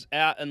podcast is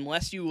at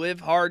Unless You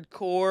Live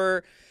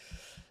Hardcore.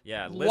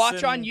 Yeah,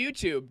 Watch on listen-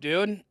 YouTube,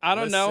 dude. I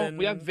don't know.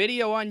 We have listen-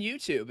 video on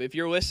YouTube. If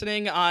you're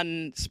listening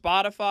on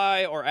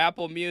Spotify or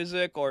Apple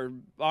Music or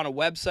on a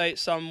website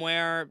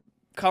somewhere,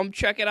 come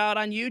check it out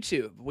on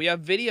YouTube. We have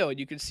video, and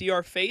you can see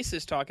our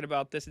faces talking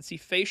about this and see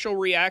facial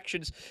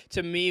reactions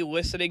to me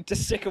listening to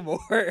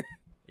Sycamore.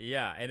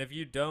 Yeah, and if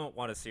you don't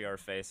want to see our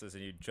faces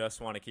and you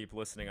just want to keep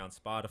listening on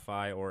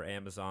Spotify or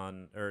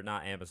Amazon, or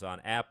not Amazon,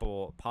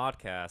 Apple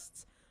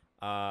Podcasts,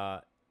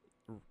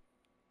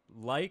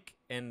 like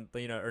and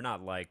or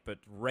not like, but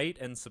rate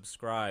and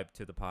subscribe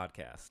to the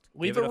podcast.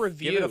 Leave Give a it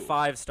Give it a review.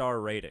 5-star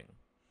rating,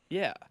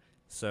 Yeah.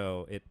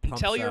 so it And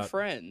pumps tell your out-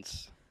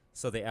 friends.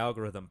 So the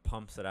algorithm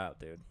pumps it out,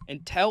 dude.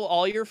 And tell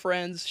all your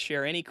friends,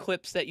 share any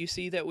clips that you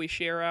see that we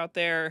share out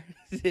there.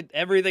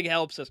 Everything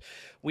helps us.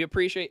 We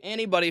appreciate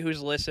anybody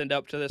who's listened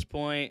up to this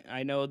point.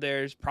 I know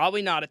there's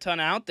probably not a ton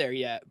out there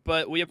yet,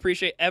 but we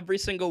appreciate every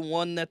single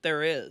one that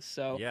there is.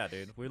 So Yeah,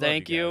 dude. We love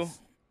thank you.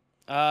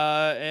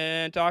 guys.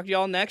 And talk to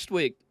y'all next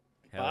week.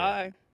 Hell yeah. Bye.